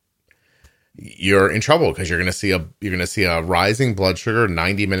 then you're in trouble, because you're going to see a rising blood sugar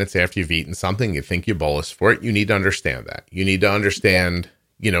 90 minutes after you've eaten something. You think you bolus for it. You need to understand that. You need to understand,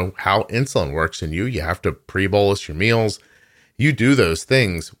 how insulin works in you. You have to pre-bolus your meals. You do those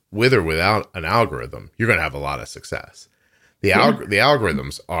things with or without an algorithm, you're going to have a lot of success. The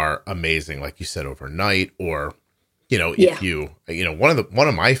algorithms are amazing, like you said, overnight, or, if you, one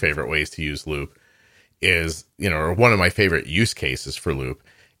of my favorite ways to use Loop is, or one of my favorite use cases for Loop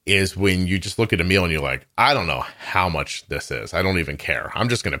is when you just look at a meal and you're like, I don't know how much this is. I don't even care. I'm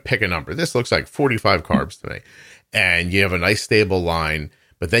just going to pick a number. This looks like 45 carbs to me. And you have a nice stable line,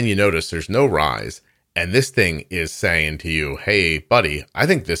 but then you notice there's no rise. And this thing is saying to you, hey, buddy, I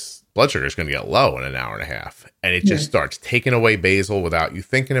think this blood sugar is going to get low in an hour and a half. And it just starts taking away basal without you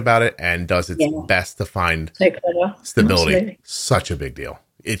thinking about it, and does its best to find stability. Absolutely. Such a big deal.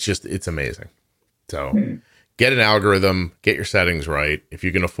 It's amazing. So get an algorithm, get your settings right. If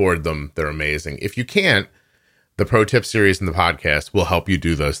you can afford them, they're amazing. If you can't, the pro tip series and the podcast will help you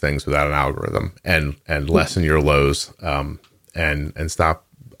do those things without an algorithm and lessen your lows and stop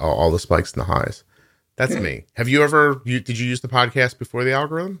all the spikes and the highs. That's me. Have you ever, did you use the podcast before the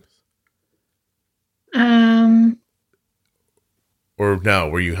algorithm? Or no,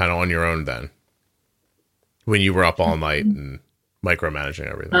 were you kind of on your own then? When you were up all night and micromanaging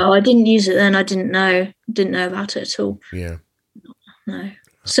everything? Oh, I didn't use it then. I didn't know about it at all. Yeah. No.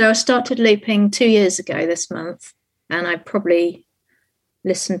 So I started looping 2 years ago this month, and I probably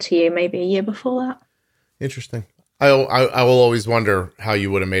listened to you maybe a year before that. Interesting. I will always wonder how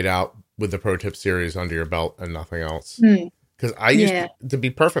you would have made out with the Pro Tip series under your belt and nothing else. Because I used to be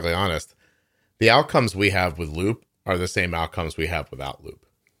perfectly honest, the outcomes we have with Loop are the same outcomes we have without Loop.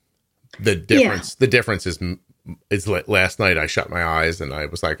 The difference is last night I shut my eyes and I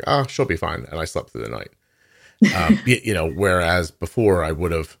was like, oh, she'll be fine. And I slept through the night. Whereas before I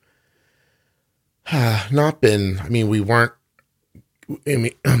would have not been,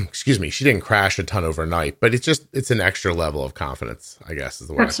 excuse me, she didn't crash a ton overnight, but it's an extra level of confidence, I guess, is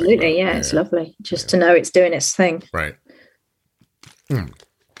the way. Absolutely. Yeah. It's lovely just to know it's doing its thing. Right.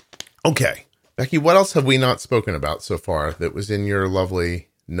 Okay. Becky, what else have we not spoken about so far that was in your lovely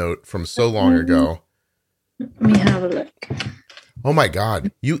note from so long ago? Let me have a look. Oh my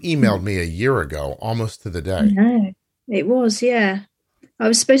God. You emailed me a year ago, almost to the day. No, it was, yeah. I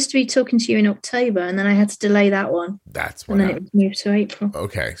was supposed to be talking to you in October and then I had to delay that one. That's what And then it was moved to April.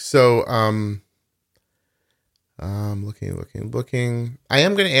 Okay. So, looking. I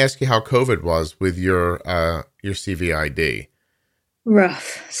am going to ask you how COVID was with your CVID.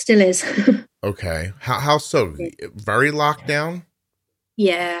 Rough. Still is. Okay. How so? Very locked down?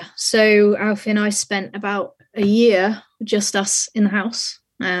 Yeah. So Alfie and I spent about a year, just us in the house.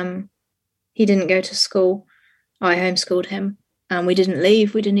 He didn't go to school. I homeschooled him. And we didn't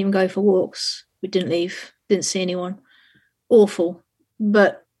leave. We didn't even go for walks. We didn't leave. Didn't see anyone. Awful.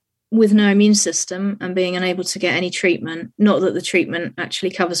 But with no immune system and being unable to get any treatment, not that the treatment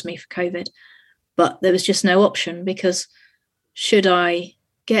actually covers me for COVID, but there was just no option because should I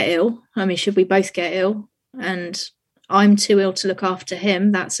get ill? Should we both get ill? And I'm too ill to look after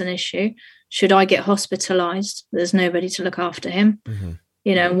him. That's an issue. Should I get hospitalized? There's nobody to look after him. Mm-hmm.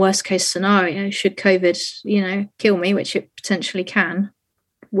 Worst case scenario, should COVID, kill me, which it potentially can,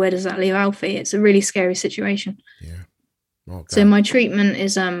 where does that leave Alfie? It's a really scary situation. Yeah. Oh, so my treatment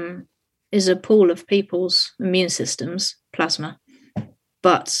is a pool of people's immune systems, plasma,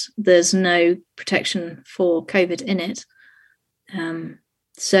 but there's no protection for COVID in it.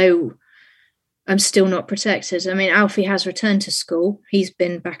 So I'm still not protected. Alfie has returned to school. He's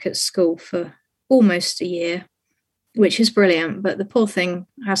been back at school for almost a year, which is brilliant, but the poor thing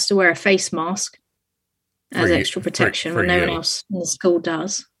has to wear a face mask as extra protection when no one else in the school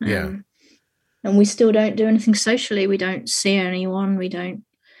does. Yeah. And we still don't do anything socially. We don't see anyone. We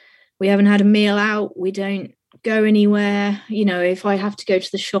haven't had a meal out. We don't go anywhere. If I have to go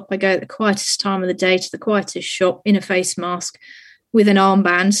to the shop, I go at the quietest time of the day to the quietest shop in a face mask with an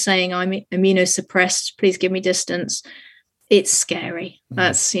armband saying I'm immunosuppressed. Please give me distance. It's scary.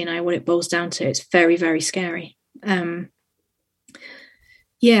 That's, what it boils down to. It's very, very scary. In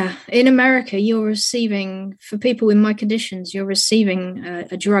America, you're receiving, for people with my conditions, you're receiving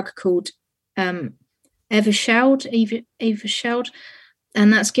a drug called Evusheld,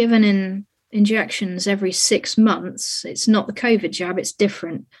 and that's given in injections every 6 months. It's not the COVID jab, it's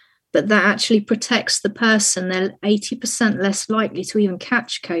different, but that actually protects the person. They're 80% less likely to even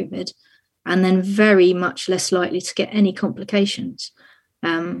catch COVID, and then very much less likely to get any complications.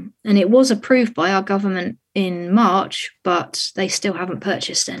 And it was approved by our government in March, but they still haven't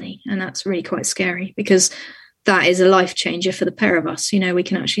purchased any. And that's really quite scary because that is a life changer for the pair of us. We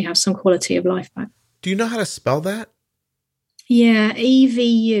can actually have some quality of life back. Do you know how to spell that? Yeah,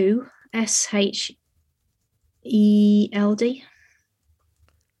 EVUSHELD.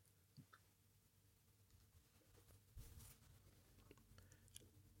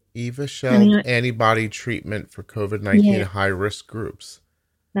 Evusheld antibody treatment for COVID-19 high-risk groups.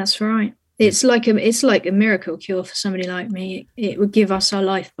 That's right. It's like a miracle cure for somebody like me. It would give us our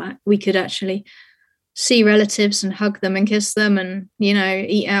life back. We could actually see relatives and hug them and kiss them and,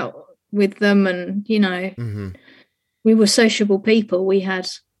 eat out with them. And, we were sociable people. We had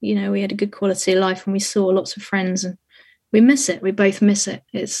a good quality of life and we saw lots of friends and we miss it. We both miss it.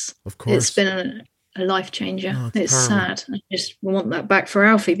 Of course. It's been a life changer. Oh, it's sad. I just want that back for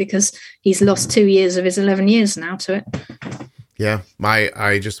Alfie because he's lost 2 years of his 11 years now to it. Yeah,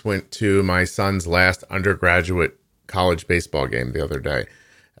 I just went to my son's last undergraduate college baseball game the other day.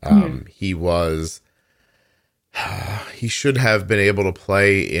 He should have been able to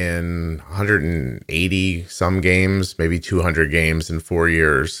play in 180 some games, maybe 200 games in 4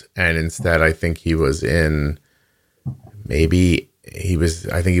 years. And instead, I think he was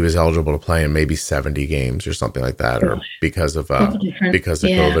eligible to play in maybe 70 games or something like that, or because of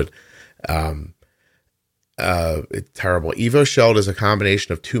COVID. It's terrible. Evusheld is a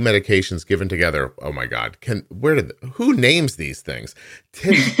combination of 2 medications given together. Oh my God. Who names these things?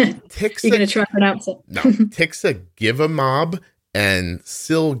 You're going to try to pronounce it. No, Tixagivimab and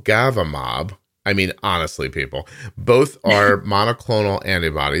Silgavimab I mean, honestly, people, both are monoclonal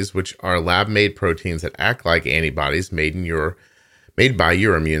antibodies, which are lab-made proteins that act like antibodies made by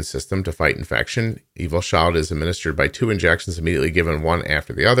your immune system to fight infection. Evusheld is administered by 2 injections immediately given one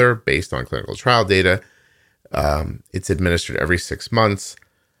after the other based on clinical trial data. It's administered every 6 months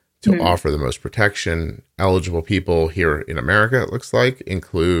to offer the most protection. Eligible people here in America, it looks like,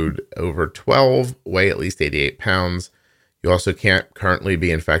 include over 12, weigh at least 88 pounds. You also can't currently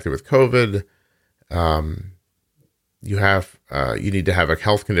be infected with COVID. You need to have a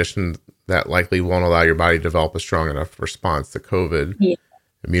health condition that likely won't allow your body to develop a strong enough response to COVID. Yeah.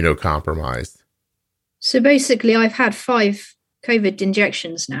 Immunocompromised. So basically, I've had 5 COVID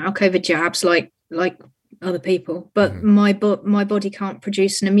injections now, COVID jabs, like other people, but my body can't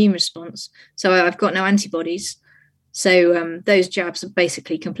produce an immune response. So I've got no antibodies. So those jabs are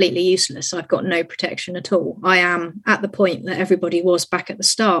basically completely useless. I've got no protection at all. I am at the point that everybody was back at the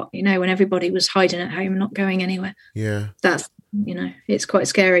start, when everybody was hiding at home, not going anywhere. Yeah. That's, it's quite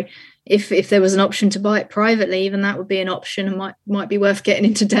scary. If there was an option to buy it privately, even that would be an option and might be worth getting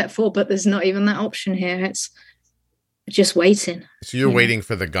into debt for, but there's not even that option here. It's just waiting. So you're waiting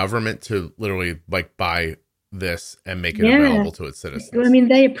for the government to literally buy this and make it available to its citizens. Well, I mean,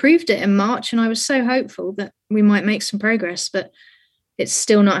 they approved it in March, and I was so hopeful that we might make some progress, but it's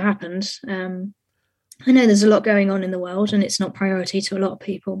still not happened. I know there's a lot going on in the world, and it's not priority to a lot of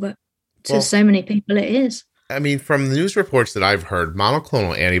people, but to so many people, it is. I mean, from the news reports that I've heard,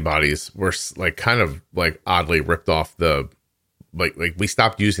 monoclonal antibodies were kind of oddly ripped off the. We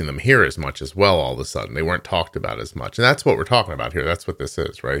stopped using them here as much as well. All of a sudden, they weren't talked about as much, and that's what we're talking about here. That's what this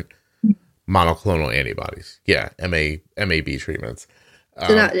is, right? Monoclonal antibodies. Yeah. MAB treatments.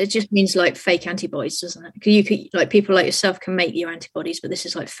 So that it just means fake antibodies, doesn't it? Because you could, people like yourself can make your antibodies, but this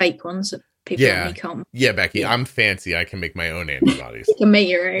is fake ones that people like me can't. Yeah, Becky, I'm fancy. I can make my own antibodies. You can make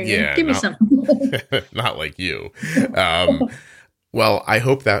your own. Yeah. Give me some. Not like you. Well, I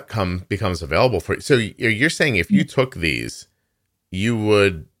hope that becomes available for you. So you're saying if you took these, you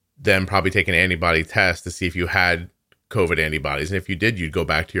would then probably take an antibody test to see if you had COVID antibodies. And if you did, you'd go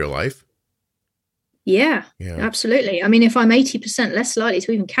back to your life? Yeah, absolutely. I mean, if I'm 80% less likely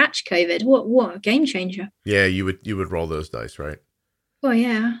to even catch COVID, what a game changer. Yeah, you would roll those dice, right? Well,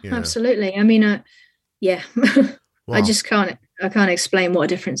 yeah. Absolutely. I mean, yeah. Wow. I can't explain what a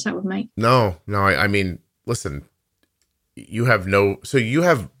difference that would make. No. I mean, listen, the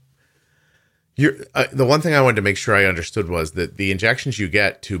one thing I wanted to make sure I understood was that the injections you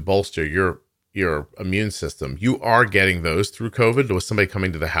get to bolster your immune system, you are getting those through COVID? Was somebody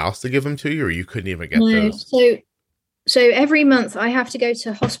coming to the house to give them to you, or you couldn't even get those? So every month I have to go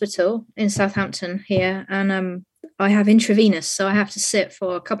to hospital in Southampton here, and I have intravenous. So I have to sit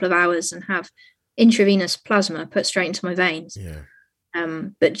for a couple of hours and have intravenous plasma put straight into my veins. Yeah.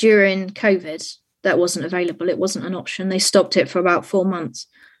 But during COVID, that wasn't available. It wasn't an option. They stopped it for about 4 months,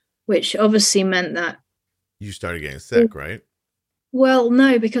 which obviously meant that you started getting sick, right? Well,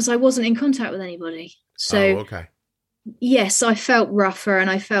 no, because I wasn't in contact with anybody. So, okay. Yes, I felt rougher and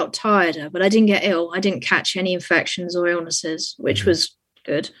I felt tireder, but I didn't get ill. I didn't catch any infections or illnesses, which was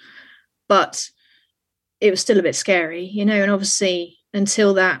good. But it was still a bit scary, and obviously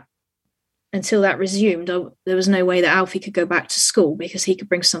until that resumed, there was no way that Alfie could go back to school because he could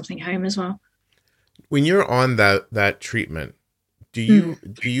bring something home as well. When you're on that treatment, do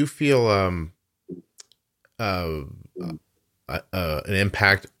you feel an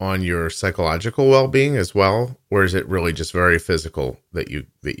impact on your psychological well-being as well, or is it really just very physical that you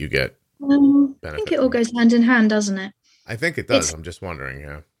get? I think it all goes hand in hand, doesn't it? I think it does. I'm just wondering.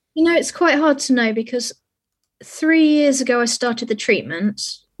 Yeah. It's quite hard to know because 3 years ago I started the treatment.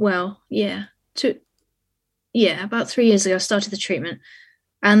 Well, about 3 years ago I started the treatment,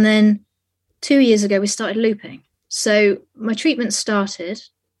 and then 2 years ago we started looping. So my treatment started,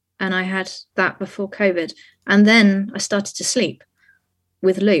 and I had that before COVID. And then I started to sleep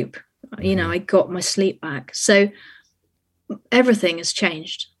with loop. I got my sleep back. So everything has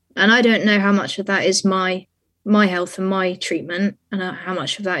changed. And I don't know how much of that is my health and my treatment, and how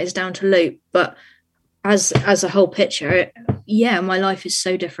much of that is down to loop. But as a whole picture, my life is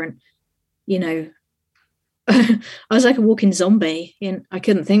so different. I was like a walking zombie, and I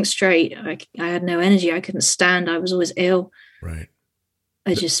couldn't think straight. I had no energy. I couldn't stand. I was always ill. Right.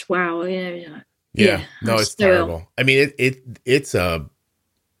 I just, wow. Yeah, no, it's terrible. I mean, it's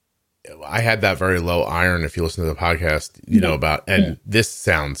I had that very low iron. If you listen to the podcast, about, and this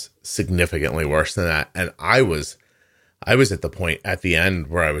sounds significantly worse than that. And I was at the point at the end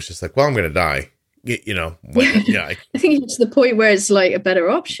where I was just like, well, I'm going to die. I I think it's the point where it's like a better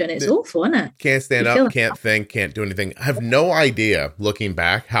option. It's awful, isn't it? can't stand up, can't think, can't do anything. I have no idea, looking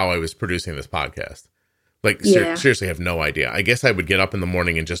back, how I was producing this podcast. Like, seriously, have no idea. I guess I would get up in the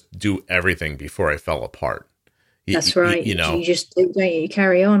morning and just do everything before I fell apart. That's right. You just do, don't you? You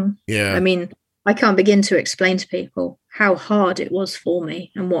carry on. Yeah. I mean, I can't begin to explain to people how hard it was for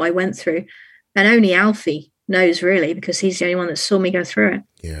me and what I went through. And only Alfie knows, really, because he's the only one that saw me go through it.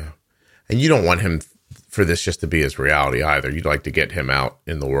 Yeah. And you don't want him for this just to be his reality either. You'd like to get him out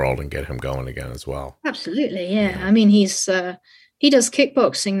in the world and get him going again as well. Absolutely. Yeah. I mean, he does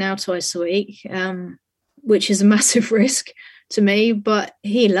kickboxing now twice a week, which is a massive risk to me, but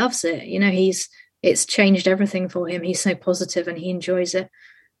he loves it. It's changed everything for him. He's so positive and he enjoys it.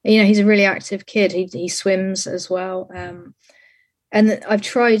 He's a really active kid. He swims as well. And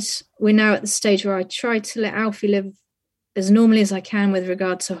we're now at the stage where I try to let Alfie live as normally as I can with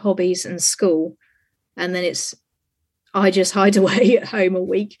regard to hobbies and school. And then I just hide away at home a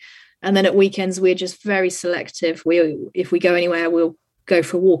week. And then at weekends, we're just very selective. If we go anywhere, we'll go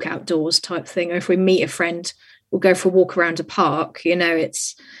for a walk outdoors type thing. Or if we meet a friend, we'll go for a walk around a park.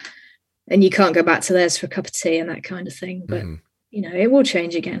 And you can't go back to theirs for a cup of tea and that kind of thing. But, it will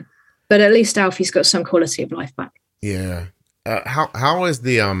change again. But at least Alfie's got some quality of life back. Yeah. How is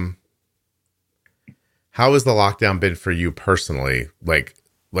the lockdown been for you personally? Like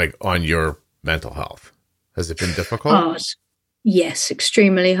on your mental health? Has it been difficult? Hard. Yes,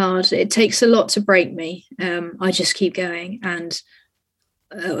 extremely hard. It takes a lot to break me. I just keep going. And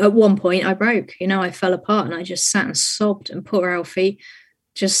at one point I broke, I fell apart and I just sat and sobbed, and poor Alfie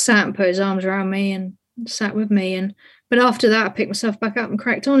just sat and put his arms around me and sat with me. But after that, I picked myself back up and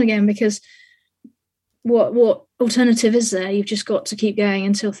cracked on again, because what alternative is there? You've just got to keep going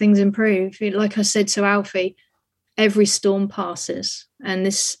until things improve. Like I said to Alfie, every storm passes, and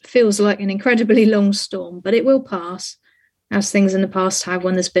this feels like an incredibly long storm, but it will pass, as things in the past have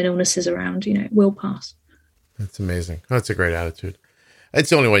when there's been illnesses around. It will pass. That's amazing. That's a great attitude. It's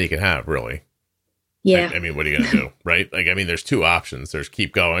the only one you can have, really. Yeah. I mean, what are you going to do, right? There's two options. There's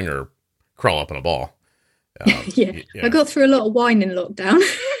keep going or crawl up in a ball. Yeah. I got through a lot of wine in lockdown.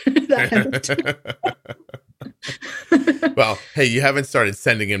 That helped. Well, hey, you haven't started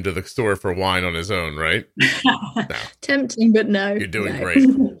sending him to the store for wine on his own, right? No. Tempting, but no. You're doing great.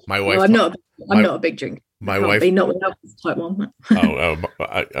 My wife. No, I'm not a big drinker. My wife. Not without type one.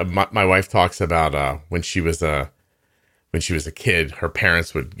 My wife talks about when she was a kid, her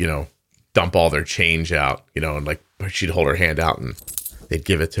parents would, dump all their change out, and like she'd hold her hand out and they'd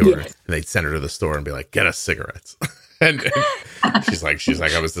give it to her, and they'd send her to the store and be like, get us cigarettes. and she's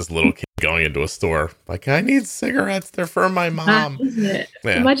like, I was this little kid going into a store, like, I need cigarettes. They're for my mom. Yeah.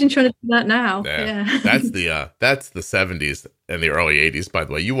 Imagine trying to do that now. Yeah. That's the 70s and the early 80s, by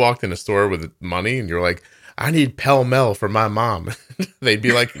the way. You walked in a store with money and you're like, I need Pell Mell for my mom. They'd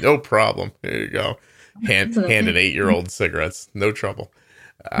be like, no problem. Here you go. Hand an 8-year-old cigarettes. No trouble.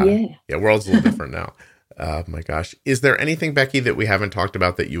 World's a little different now. Oh my gosh. Is there anything, Becky, that we haven't talked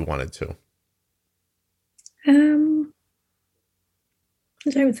about that you wanted to? I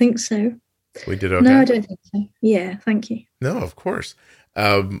don't think so. We did okay? No, I don't think so. Yeah, thank you. No, of course.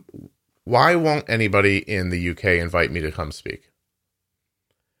 Why won't anybody in the UK invite me to come speak?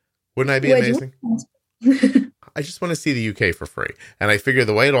 Wouldn't I be amazing? I just want to see the UK for free. And I figure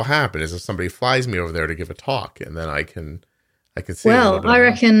the way it'll happen is if somebody flies me over there to give a talk, and then I can see. Well, I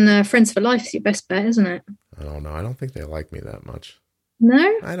reckon Friends for Life is your best bet, isn't it? I don't know. I don't think they like me that much.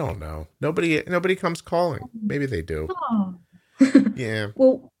 No? I don't know. Nobody comes calling. Maybe they do. Oh. Yeah.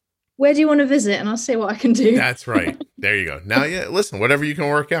 Well, where do you want to visit? And I'll see what I can do. That's right. There you go. Now, listen, whatever you can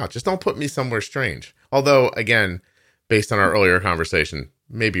work out. Just don't put me somewhere strange. Although, again, based on our earlier conversation,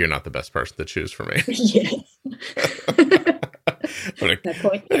 maybe you're not the best person to choose for me. Yes. When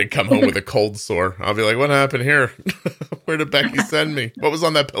I come home with a cold sore, I'll be like, what happened here? Where did Becky send me? What was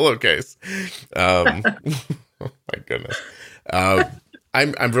on that pillowcase? Oh my goodness.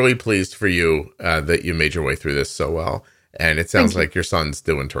 I'm really pleased for you that you made your way through this so well. And it sounds like your son's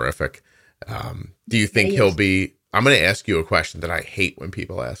doing terrific. Do you think he'll be... I'm going to ask you a question that I hate when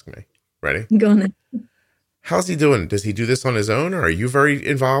people ask me. Ready? Go on then. How's he doing? Does he do this on his own, or are you very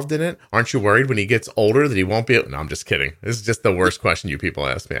involved in it? Aren't you worried when he gets older that he won't be... No, I'm just kidding. This is just the worst question you people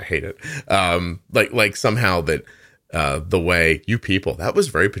ask me. I hate it. Like somehow that the way you people... That was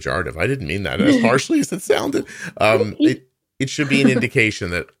very pejorative. I didn't mean that as harshly as it sounded. It should be an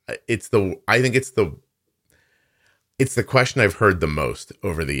indication that I think it's the question I've heard the most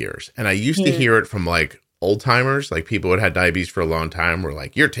over the years. And I used to hear it from like old timers, like people who had diabetes for a long time were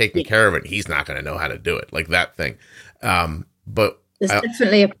like, you're taking care of it. He's not going to know how to do it. Like that thing. But There's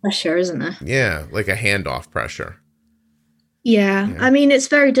definitely a pressure, isn't there? Yeah, like a handoff pressure. Yeah. I mean, it's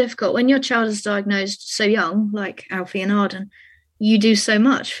very difficult when your child is diagnosed so young, like Alfie and Arden. You do so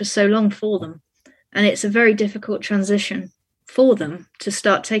much for so long for them, and it's a very difficult transition for them to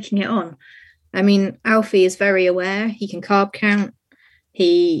start taking it on. I mean, Alfie is very aware. He can carb count.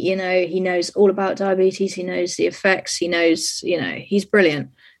 He knows all about diabetes. He knows the effects. He knows, he's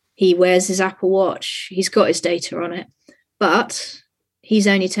brilliant. He wears his Apple Watch. He's got his data on it, but he's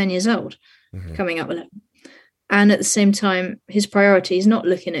only 10 years old, coming up with it. And at the same time, his priority is not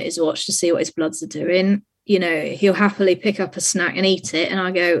looking at his watch to see what his bloods are doing. He'll happily pick up a snack and eat it. And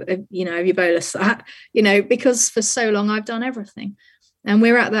I go, have you bolus that? Because for so long I've done everything. And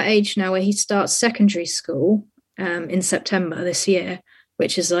we're at that age now where he starts secondary school in September this year,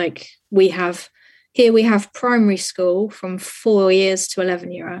 which is like we have primary school from 4 years to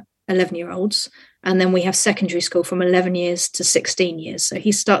 11-year-olds. And then we have secondary school from 11 years to 16 years. So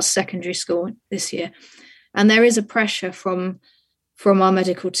he starts secondary school this year. And there is a pressure from our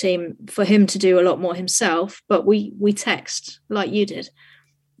medical team for him to do a lot more himself. But we text like you did.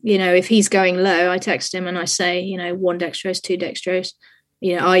 If he's going low, I text him and I say, 1 dextrose, 2 dextrose,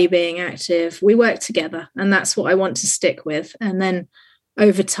 are you being active? We work together, and that's what I want to stick with. And then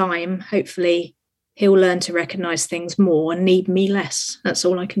over time, hopefully he'll learn to recognize things more and need me less. That's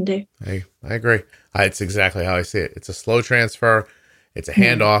all I can do. I agree. It's exactly how I see it. It's a slow transfer. It's a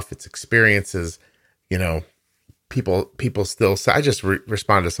handoff. It's experiences. People still say, I just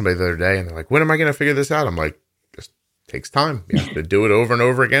responded to somebody the other day and they're like, when am I going to figure this out? I'm like, just takes time. You have to do it over and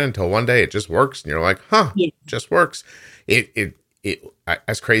over again until one day it just works. And you're like, it just works. It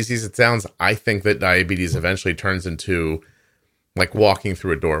as crazy as it sounds, I think that diabetes eventually turns into like walking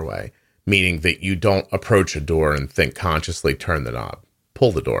through a doorway, meaning that you don't approach a door and think consciously, turn the knob,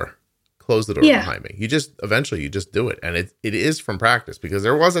 pull the door, close the door behind me. You just do it. And it is from practice, because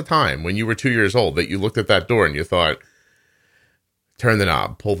there was a time when you were 2 years old that you looked at that door and you thought, turn the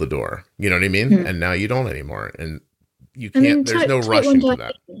knob, pull the door. You know what I mean? And now you don't anymore. And you can't, there's no rushing to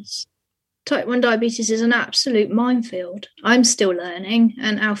that. Type 1 diabetes is an absolute minefield. I'm still learning,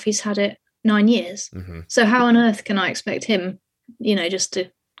 and Alfie's had it 9 years. So how on earth can I expect him, just to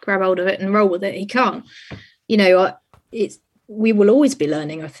grab hold of it and roll with it? He can't. We will always be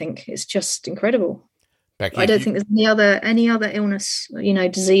learning, I think. It's just incredible. Becky, I don't think there's any other illness,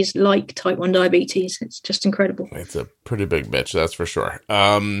 disease like type 1 diabetes. It's just incredible. It's a pretty big bitch, that's for sure.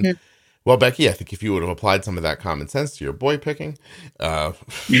 Well, Becky, I think if you would have applied some of that common sense to your boy picking. Nah,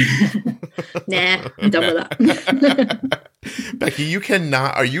 I'm done with that. Becky,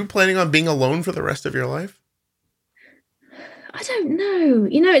 are you planning on being alone for the rest of your life? I don't know.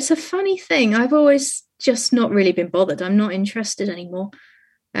 It's a funny thing. I've always just not really been bothered. I'm not interested anymore.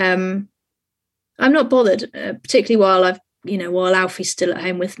 I'm not bothered, particularly while Alfie's still at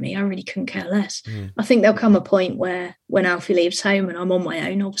home with me. I really couldn't care less. I think there'll come a point where when Alfie leaves home and I'm on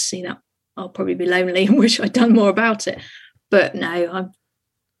my own, obviously that I'll probably be lonely and wish I'd done more about it. But no, I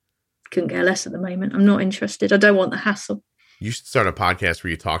couldn't care less at the moment. I'm not interested. I don't want the hassle. You should start a podcast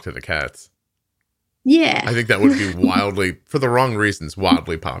where you talk to the cats. Yeah. I think that would be wildly, for the wrong reasons,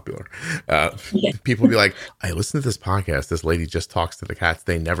 wildly popular. People would be like, I listen to this podcast. This lady just talks to the cats.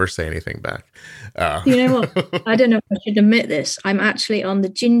 They never say anything back. You know what? I don't know if I should admit this. I'm actually on the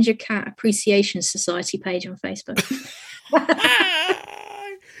Ginger Cat Appreciation Society page on Facebook.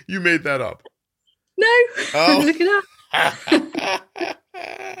 You made that up? No. Oh. Look it up.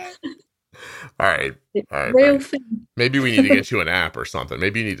 All right. Real thing. Maybe we need to get you an app or something.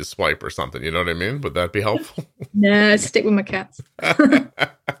 Maybe you need to swipe or something. You know what I mean? Would that be helpful? No, stick with my cats. All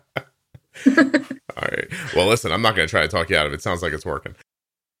right. Well, listen, I'm not going to try to talk you out of it. It sounds like it's working.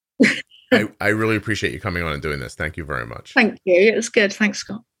 I really appreciate you coming on and doing this. Thank you very much. Thank you. It was good. Thanks,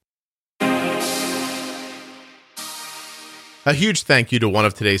 Scott. A huge thank you to one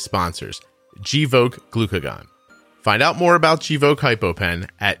of today's sponsors, Gvoke Glucagon. Find out more about Gvoke HypoPen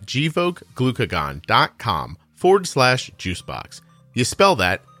at gvokeglucagon.com/juicebox. You spell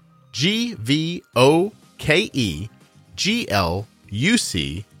that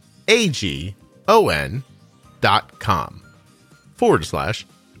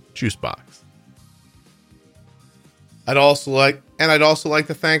I'd also like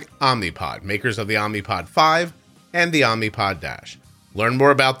to thank Omnipod, makers of the Omnipod 5 and the Omnipod Dash. Learn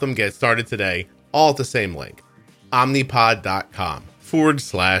more about them, get started today, all at the same link.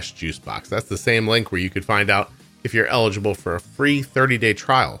 Omnipod.com/juicebox. That's the same link where you could find out if you're eligible for a free 30-day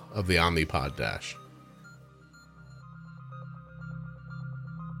trial of the Omnipod Dash.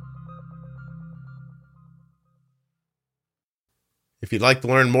 If you'd like to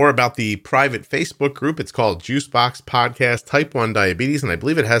learn more about the private Facebook group, it's called Juicebox Podcast Type 1 Diabetes, and I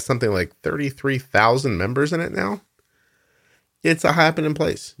believe it has something like 33,000 members in it now. It's a happening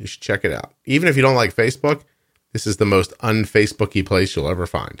place. You should check it out. Even if you don't like Facebook, this is the most un-Facebooky place you'll ever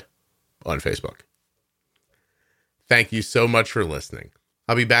find on Facebook. Thank you so much for listening.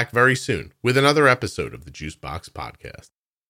 I'll be back very soon with another episode of the Juicebox Podcast.